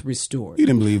accounts restored. You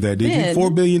didn't believe that, did you?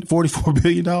 $44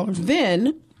 billion?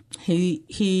 Then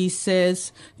he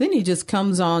says, then he just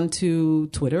comes on to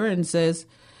Twitter and says,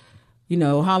 you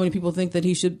know, how many people think that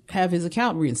he should have his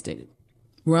account reinstated?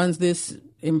 Runs this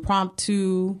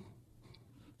impromptu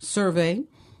survey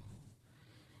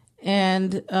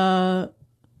and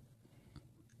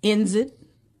ends it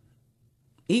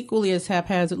equally as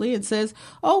haphazardly and says,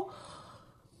 oh,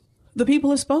 the people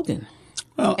have spoken,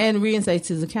 and reinstates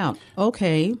his account.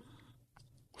 Okay.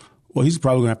 Well, he's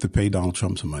probably going to have to pay Donald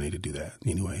Trump some money to do that.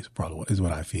 Anyways, probably is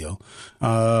what I feel.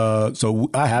 So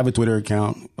I have a Twitter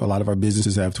account. A lot of our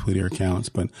businesses have Twitter accounts,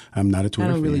 but I'm not a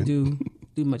Twitter fan. I don't really do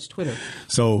much Twitter.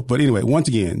 So, but anyway, once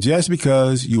again, just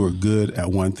because you are good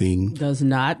at one thing does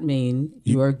not mean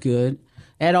you are good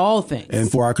at all things.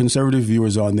 And for our conservative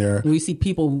viewers on there, we see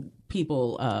people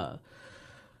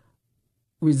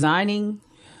resigning.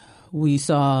 We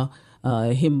saw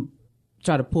him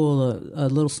try to pull a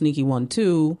little sneaky one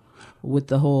too, with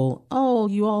the whole, oh,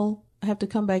 you all have to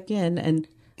come back in. And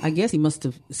I guess he must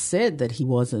have said that he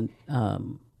wasn't,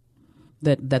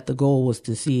 that the goal was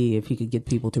to see if he could get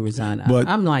people to resign. But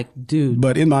I'm like, dude,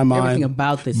 but in my mind, everything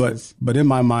about this but in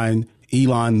my mind,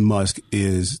 Elon Musk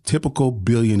is typical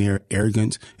billionaire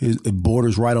arrogance. It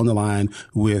borders right on the line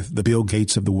with the Bill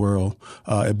Gates of the world.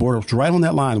 It borders right on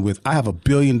that line with, I have $1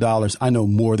 billion. I know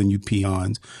more than you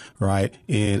peons, right?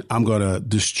 And I'm going to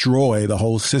destroy the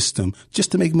whole system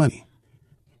just to make money,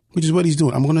 which is what he's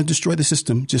doing. I'm going to destroy the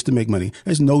system just to make money.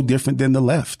 It's no different than the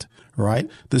left, right?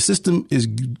 The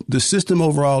system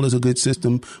overall is a good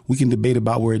system. We can debate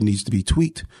about where it needs to be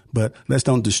tweaked, but let's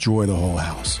don't destroy the whole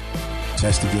house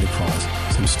just to get across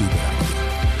some stupid idea.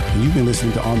 And you've been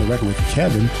listening to On the Record with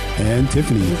Kevin and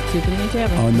Tiffany. Tiffany and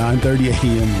Kevin. On 9:30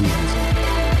 a.m.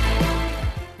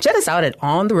 Check us out at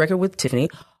On the Record with Tiffany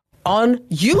on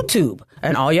YouTube.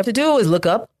 And all you have to do is look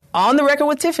up On the Record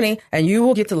with Tiffany, and you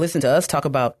will get to listen to us talk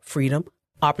about freedom,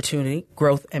 opportunity,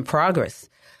 growth, and progress.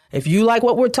 If you like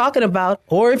what we're talking about,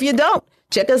 or if you don't,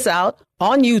 check us out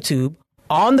on YouTube,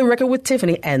 On the Record with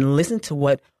Tiffany, and listen to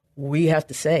what we have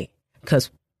to say, because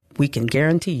we can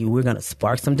guarantee you we're going to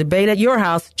spark some debate at your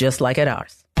house just like at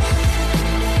ours.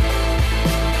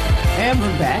 And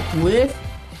we're back with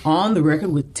On the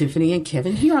Record with Tiffany and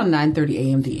Kevin here on 9:30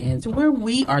 a.m. The Answer, where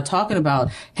we are talking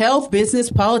about health, business,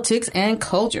 politics, and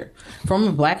culture from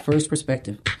a Black First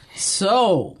perspective.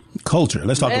 So, culture.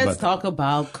 Let's talk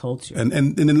about culture. And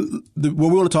then what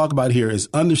we want to talk about here is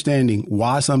understanding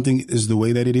why something is the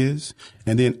way that it is,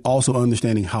 and then also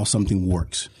understanding how something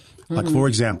works. Like, for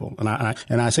example, and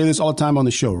I say this all the time on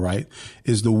the show, right,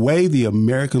 is the way the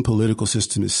American political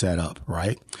system is set up,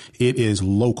 right? It is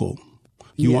local.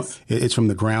 It's from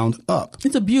the ground up.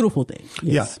 It's a beautiful thing.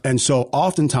 Yes. Yeah. And so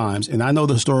oftentimes, and I know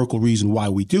the historical reason why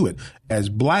we do it, as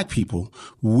Black people,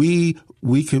 we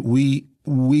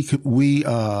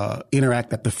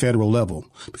interact at the federal level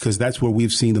because that's where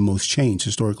we've seen the most change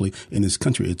historically in this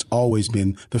country. It's always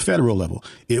been the federal level.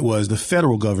 It was the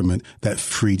federal government that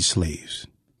freed slaves.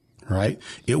 Right?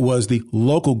 It was the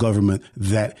local government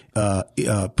that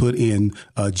put in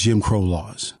Jim Crow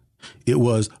laws. It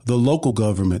was the local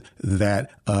government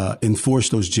that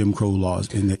enforced those Jim Crow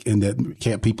laws and that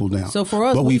kept people down. So for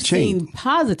us, we've seen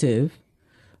positive.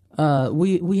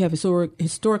 We have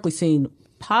historically seen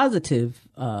positive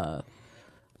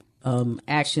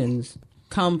actions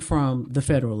come from the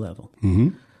federal level. Mm-hmm.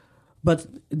 But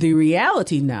the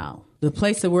reality now, the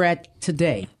place that we're at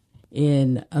today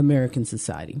in American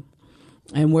society,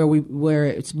 and where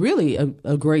it's really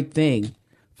a great thing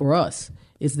for us,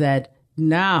 is that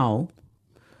now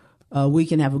we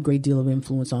can have a great deal of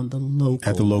influence on the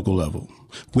local level.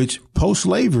 Which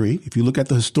post-slavery, if you look at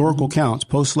the historical counts,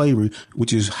 post-slavery,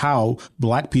 which is how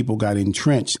Black people got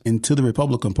entrenched into the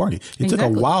Republican Party. It took a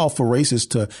while for racists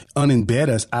to unembed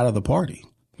us out of the party.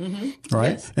 Mm-hmm.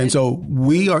 Right. Yes. And so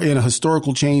we are in a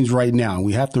historical change right now.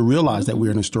 We have to realize that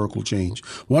we're in a historical change.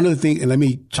 One of the things, and let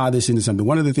me tie this into something.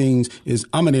 One of the things is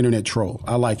I'm an internet troll.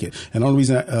 I like it. And the only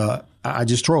reason I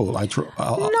just troll. I troll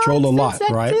a lot,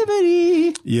 right?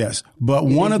 Yes. But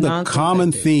one of the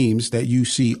common themes that you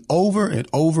see over and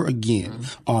over again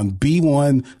on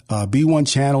B1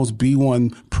 channels,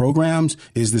 B1 programs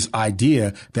is this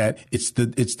idea that it's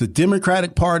the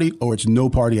Democratic Party or it's no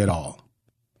party at all.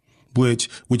 Which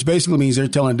basically means they're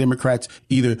telling Democrats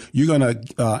either you're going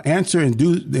to answer and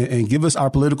give us our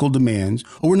political demands,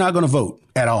 or we're not going to vote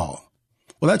at all.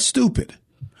 Well, that's stupid,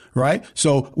 right?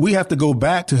 So we have to go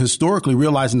back to historically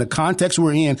realizing the context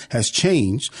we're in has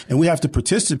changed, and we have to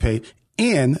participate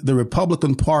in the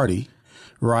Republican Party,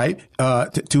 right,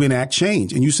 to enact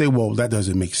change. And you say, well, that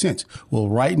doesn't make sense. Well,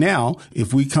 right now,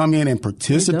 if we come in and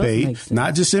participate,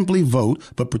 not just simply vote,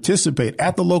 but participate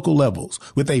at the local levels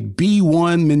with a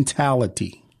B1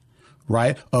 mentality,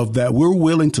 right, of that we're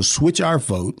willing to switch our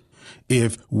vote to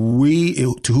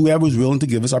whoever's willing to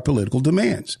give us our political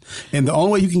demands. And the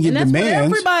only way you can get demands.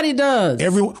 That's what everybody does.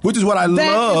 Which is what I love.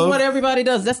 That is what everybody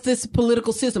does. That's this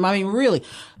political system. I mean, really,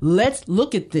 let's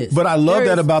look at this. But I love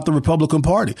that about the Republican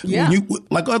Party. Yeah.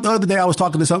 Like the other day, I was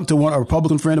talking to a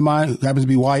Republican friend of mine who happens to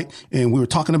be white, and we were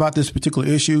talking about this particular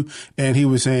issue, and he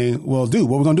was saying, well, dude,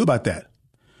 what are we going to do about that?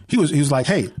 He was like,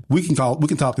 hey, we can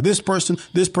talk to this person,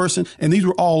 and these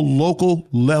were all local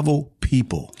level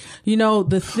people. You know,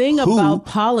 the thing about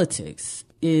politics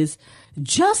is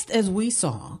just as we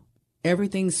saw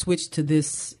everything switch to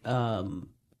this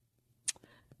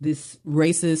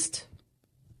racist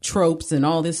tropes and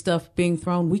all this stuff being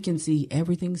thrown, we can see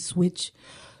everything switch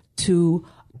to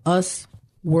us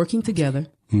working together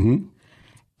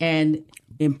and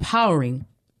empowering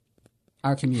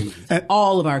our communities,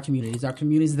 all of our communities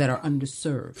that are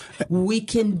underserved. We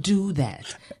can do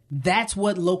that. That's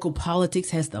what local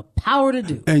politics has the power to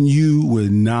do. And you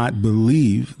would not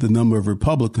believe the number of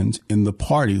Republicans in the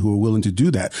party who are willing to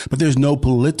do that. But there's no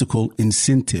political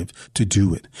incentive to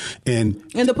do it. And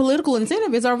the political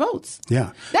incentive is our votes.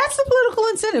 Yeah. That's the political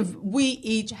incentive. We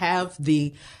each have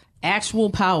the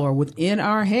actual power within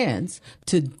our hands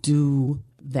to do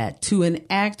that, to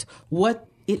enact what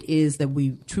it is that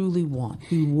we truly want.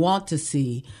 We want to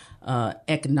see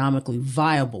economically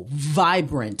viable,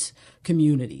 vibrant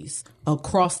communities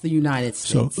across the United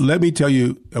States. So let me tell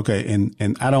you, okay, and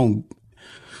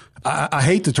I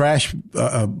hate to trash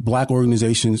Black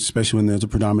organizations, especially when there's a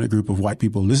predominant group of white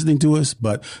people listening to us,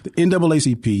 but the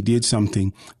NAACP did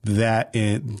something that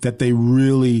they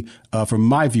really, from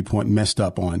my viewpoint, messed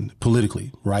up on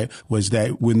politically, right? Was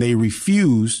that when they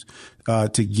refused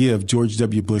to give George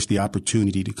W. Bush the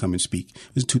opportunity to come and speak.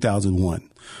 It was 2001.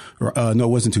 No, it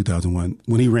wasn't 2001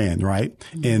 when he ran, right?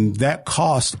 Mm-hmm. And that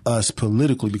cost us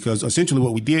politically because essentially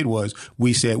what we did was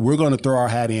we said we're going to throw our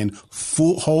hat in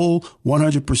whole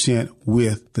 100%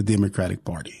 with the Democratic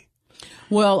Party.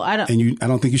 Well, I don't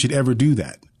think you should ever do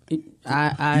that.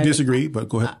 I you disagree, but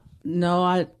go ahead.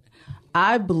 No,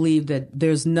 I believe that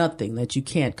there's nothing that you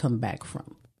can't come back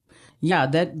from. Yeah,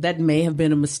 that may have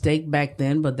been a mistake back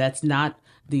then, but that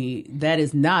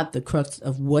is not the crux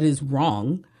of what is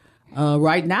wrong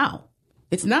right now.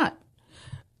 It's not.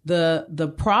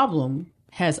 The problem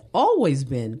has always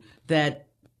been that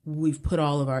we've put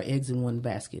all of our eggs in one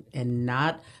basket and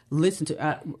not listened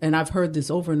to. And I've heard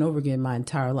this over and over again my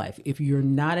entire life. If you're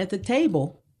not at the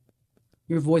table,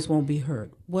 your voice won't be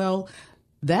heard. Well,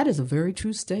 that is a very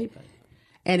true statement,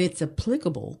 and it's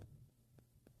applicable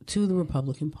to the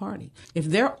Republican Party. If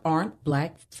there aren't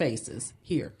black faces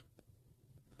here,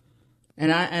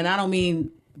 and I don't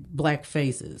mean black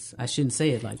faces, I shouldn't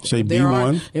say it like that. Say if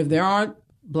there aren't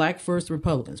black first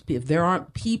Republicans, if there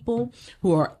aren't people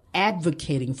who are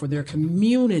advocating for their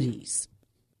communities,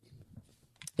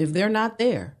 if they're not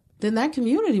there, then that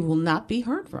community will not be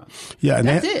heard from. Yeah, and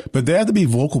that's it. But they have to be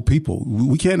vocal people.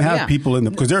 We can't have people in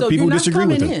them because there are people who disagree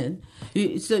with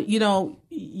them. So,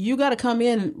 you got to come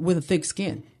in with a thick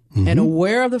skin and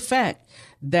aware of the fact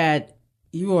that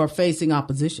you are facing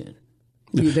opposition.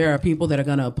 There are people that are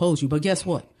going to oppose you. But guess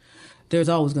what? There's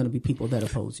always going to be people that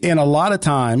oppose you. And a lot of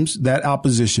times that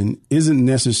opposition isn't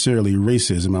necessarily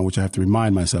racism, which I have to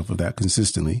remind myself of that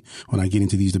consistently when I get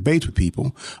into these debates with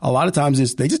people. A lot of times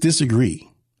they just disagree.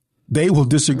 They will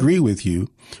disagree with you,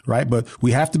 right? But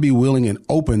we have to be willing and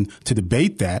open to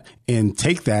debate that and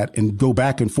take that and go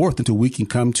back and forth until we can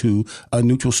come to a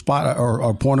neutral spot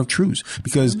or point of truth.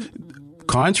 Because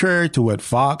contrary to what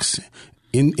Fox,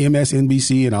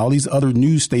 MSNBC, and all these other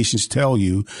news stations tell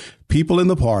you, people in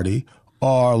the party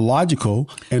are logical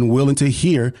and willing to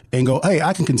hear and go, hey,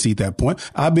 I can concede that point.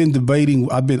 I've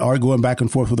been arguing back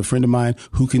and forth with a friend of mine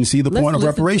who can see the point of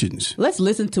reparations. Let's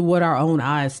listen to what our own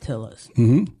eyes tell us.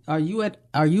 Mm-hmm. Are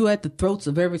you at the throats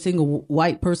of every single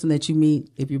white person that you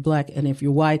meet if you're black? And if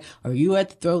you're white, are you at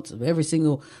the throats of every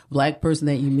single black person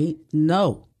that you meet?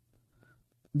 No.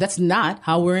 That's not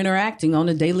how we're interacting on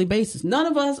a daily basis. None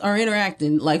of us are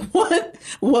interacting like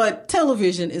what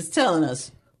television is telling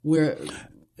us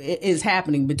is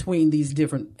happening between these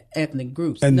different ethnic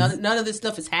groups. And none of this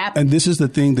stuff is happening. And this is the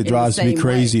thing that drives me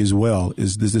crazy as well,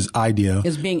 is this idea.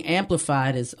 It's being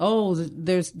amplified as,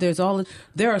 there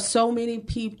are so many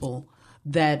people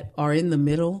that are in the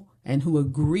middle and who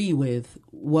agree with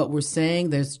what we're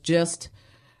saying. There's just,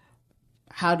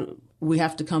 we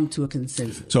have to come to a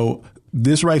consensus. So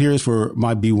this right here is for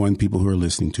my B1 people who are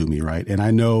listening to me, right? And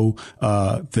I know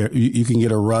you can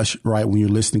get a rush, right, when you're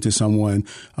listening to someone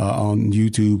on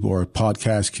YouTube or a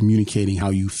podcast communicating how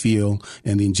you feel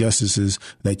and the injustices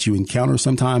that you encounter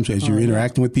sometimes as you're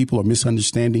interacting with people or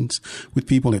misunderstandings with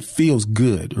people. It feels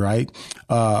good, right?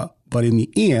 But in the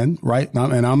end, right,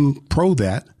 and I'm pro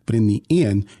that, but in the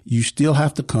end, you still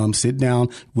have to come sit down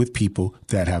with people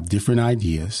that have different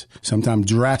ideas, sometimes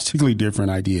drastically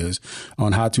different ideas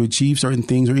on how to achieve certain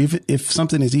things, or if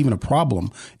something is even a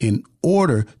problem, in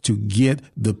order to get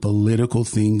the political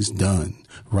things done,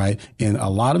 right? And a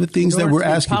lot of the things that we're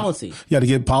asking, to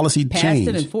get policy change, passed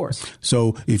and enforced.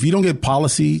 So if you don't get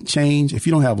policy change, if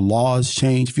you don't have laws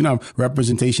change, if you don't have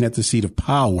representation at the seat of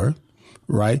power,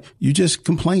 right, you're just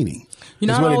complaining. We're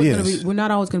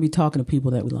not always going to be talking to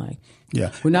people that we like.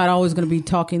 Yeah. We're not always going to be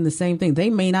talking the same thing.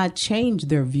 They may not change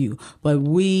their view, but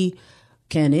we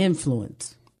can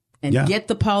influence and get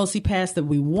the policy passed that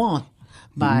we want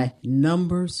by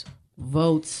numbers,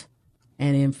 votes,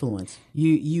 and influence.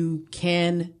 You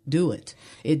can do it.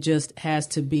 It just has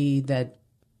to be that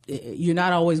you're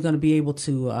not always going to be able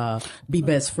to be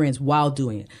best friends while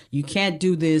doing it. You can't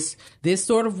do this. This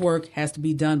sort of work has to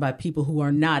be done by people who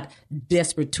are not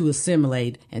desperate to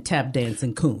assimilate and tap dance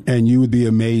and coon. And you would be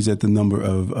amazed at the number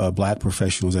of black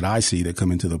professionals that I see that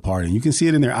come into the party. And you can see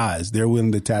it in their eyes. They're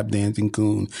willing to tap dance and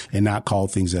coon and not call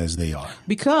things as they are.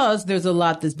 Because there's a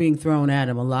lot that's being thrown at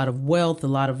them. A lot of wealth, a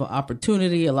lot of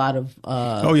opportunity, a lot of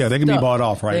they can be bought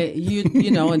off, right?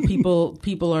 And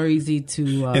people are easy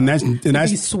to and that's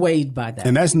be swayed by that.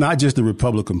 And that's not just the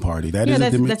Republican Party. That's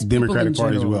the Democratic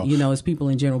Party as well. It's people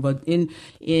in general. But in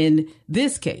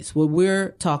this case, what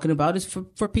we're talking about is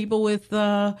for people with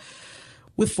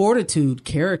with fortitude,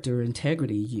 character,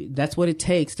 integrity. That's what it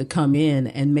takes to come in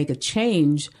and make a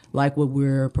change like what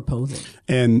we're proposing.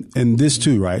 And this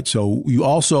too, right? So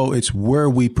it's where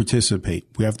we participate.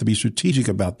 We have to be strategic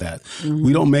about that. Mm-hmm.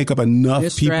 We don't make up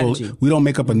enough people. We don't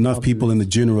make up enough people in the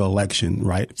general election,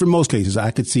 right? For most cases,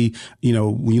 I could see,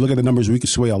 when you look at the numbers, we could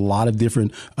sway a lot of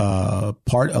different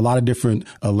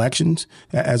elections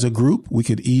as a group. We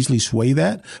could easily sway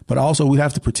that, but also we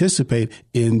have to participate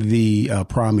in the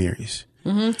primaries.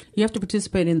 Mm-hmm. You have to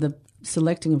participate in the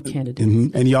selecting of candidates.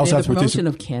 Mm-hmm. And you also have to promotion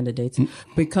of candidates,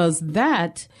 because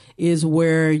that is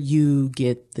where you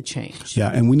get the change.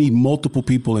 Yeah, and we need multiple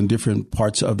people in different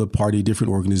parts of the party,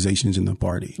 different organizations in the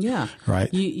party. Yeah.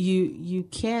 Right? You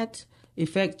can't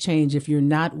effect change if you're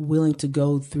not willing to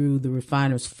go through the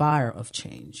refiner's fire of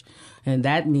change. And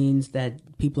that means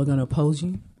that people are going to oppose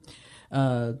you.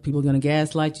 People are going to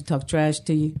gaslight you, talk trash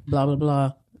to you, blah, blah,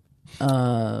 blah.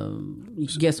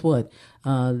 Guess what?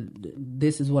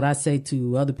 This is what I say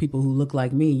to other people who look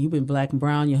like me. You've been black and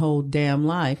brown your whole damn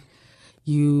life.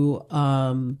 You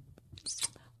ought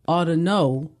to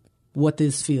know what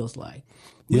this feels like.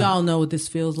 We all know what this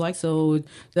feels like, so it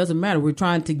doesn't matter. We're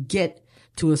trying to get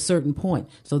to a certain point.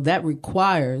 So that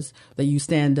requires that you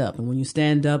stand up. And when you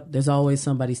stand up, there's always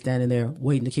somebody standing there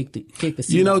waiting to kick the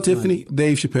seat. Tiffany,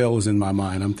 Dave Chappelle is in my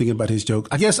mind. I'm thinking about his joke.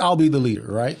 I guess I'll be the leader,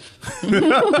 right?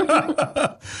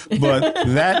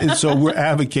 But so we're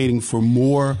advocating for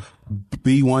more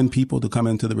B1 people to come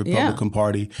into the Republican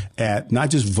Party at not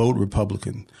just vote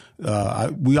Republican. I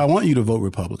want you to vote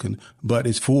Republican, but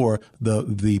it's for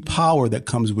the power that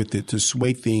comes with it to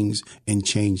sway things and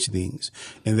change things,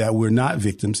 and that we're not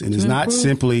victims. And it's not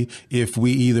simply if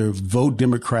we either vote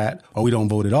Democrat or we don't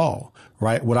vote at all.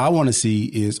 Right. What I want to see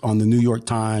is on the New York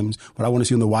Times, what I want to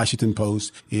see on the Washington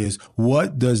Post is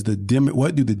what do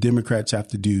the Democrats have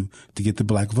to do to get the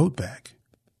black vote back?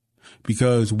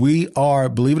 Because we are,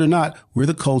 believe it or not, we're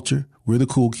the culture. We're the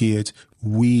cool kids.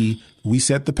 We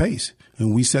set the pace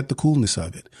and we set the coolness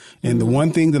of it. And the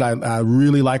one thing that I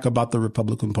really like about the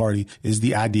Republican Party is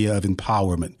the idea of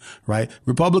empowerment, right?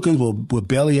 Republicans will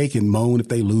bellyache and moan if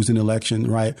they lose an election,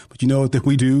 right? But you know what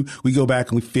we do? We go back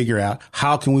and we figure out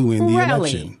how can we win the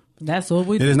election. That's what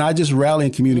we do. It is not just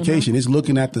rallying communication. It's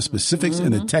looking at the specifics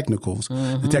and the technicals,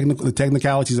 the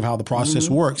technicalities of how the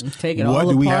process works. Take it what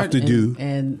all do we apart have to do?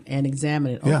 And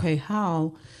examine it. Yeah. Okay,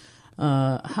 how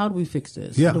do we fix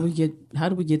this? Yeah. How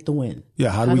do we get the win? Yeah,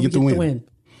 how do we get the win?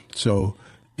 So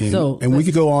we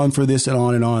could go on for this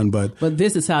and on, but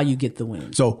this is how you get the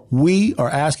win. So we are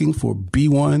asking for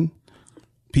B1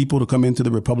 people to come into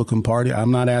the Republican Party.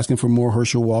 I'm not asking for more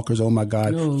Herschel Walkers. Oh my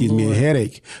God, gives me a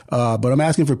headache. But I'm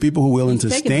asking for people who are willing to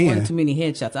stand. One too many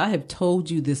headshots. I have told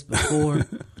you this before.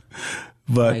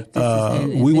 But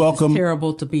we welcome. It's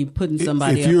terrible to be putting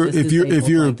somebody if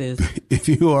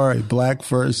you are a black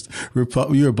first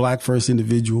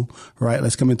individual, right?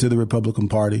 Let's come into the Republican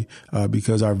Party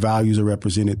because our values are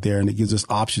represented there, and it gives us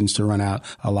options to run out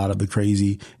a lot of the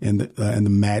crazy and the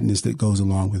madness that goes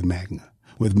along with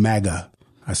MAGA.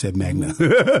 I said Magna.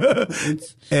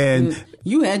 And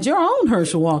you had your own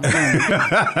Herschel Walker.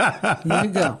 Here you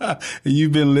go.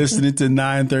 You've been listening to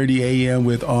 9:30 a.m.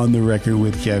 with On the Record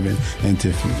with Kevin and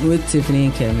Tiffany. With Tiffany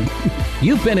and Kevin.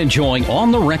 You've been enjoying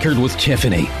On the Record with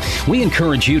Tiffany. We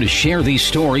encourage you to share these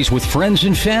stories with friends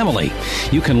and family.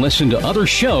 You can listen to other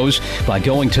shows by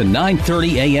going to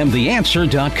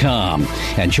 930amtheanswer.com.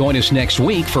 And join us next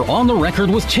week for On the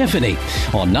Record with Tiffany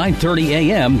on 9:30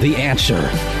 a.m. The Answer.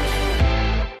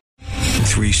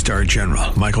 3-star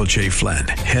General Michael J. Flynn,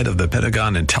 head of the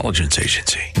Pentagon Intelligence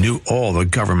Agency, knew all the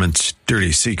government's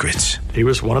dirty secrets. He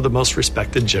was one of the most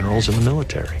respected generals in the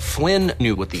military. Flynn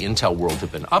knew what the intel world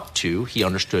had been up to. He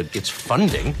understood its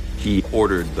funding. He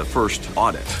ordered the first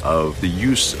audit of the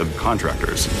use of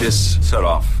contractors. This set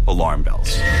off alarm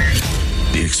bells.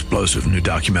 The explosive new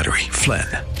documentary, Flynn,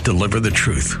 Deliver the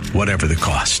Truth, Whatever the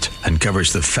Cost,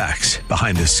 uncovers the facts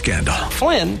behind this scandal.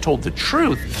 Flynn told the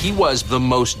truth. He was the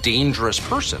most dangerous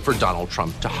person for Donald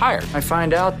Trump to hire. I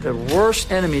find out the worst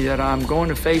enemy that I'm going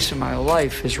to face in my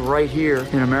life is right here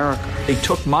in America. They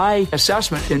took my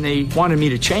assessment and they wanted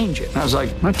me to change it. And I was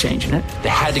like, I'm not changing it. They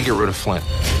had to get rid of Flynn.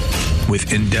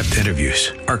 With in-depth interviews,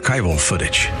 archival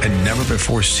footage, and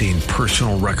never-before-seen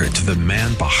personal records of the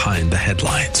man behind the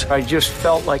headlines. I just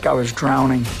felt like I was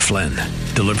drowning. Flynn,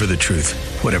 Deliver the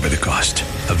Truth, Whatever the Cost.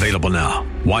 Available now.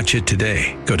 Watch it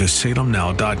today. Go to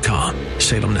salemnow.com.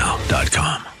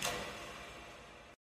 salemnow.com.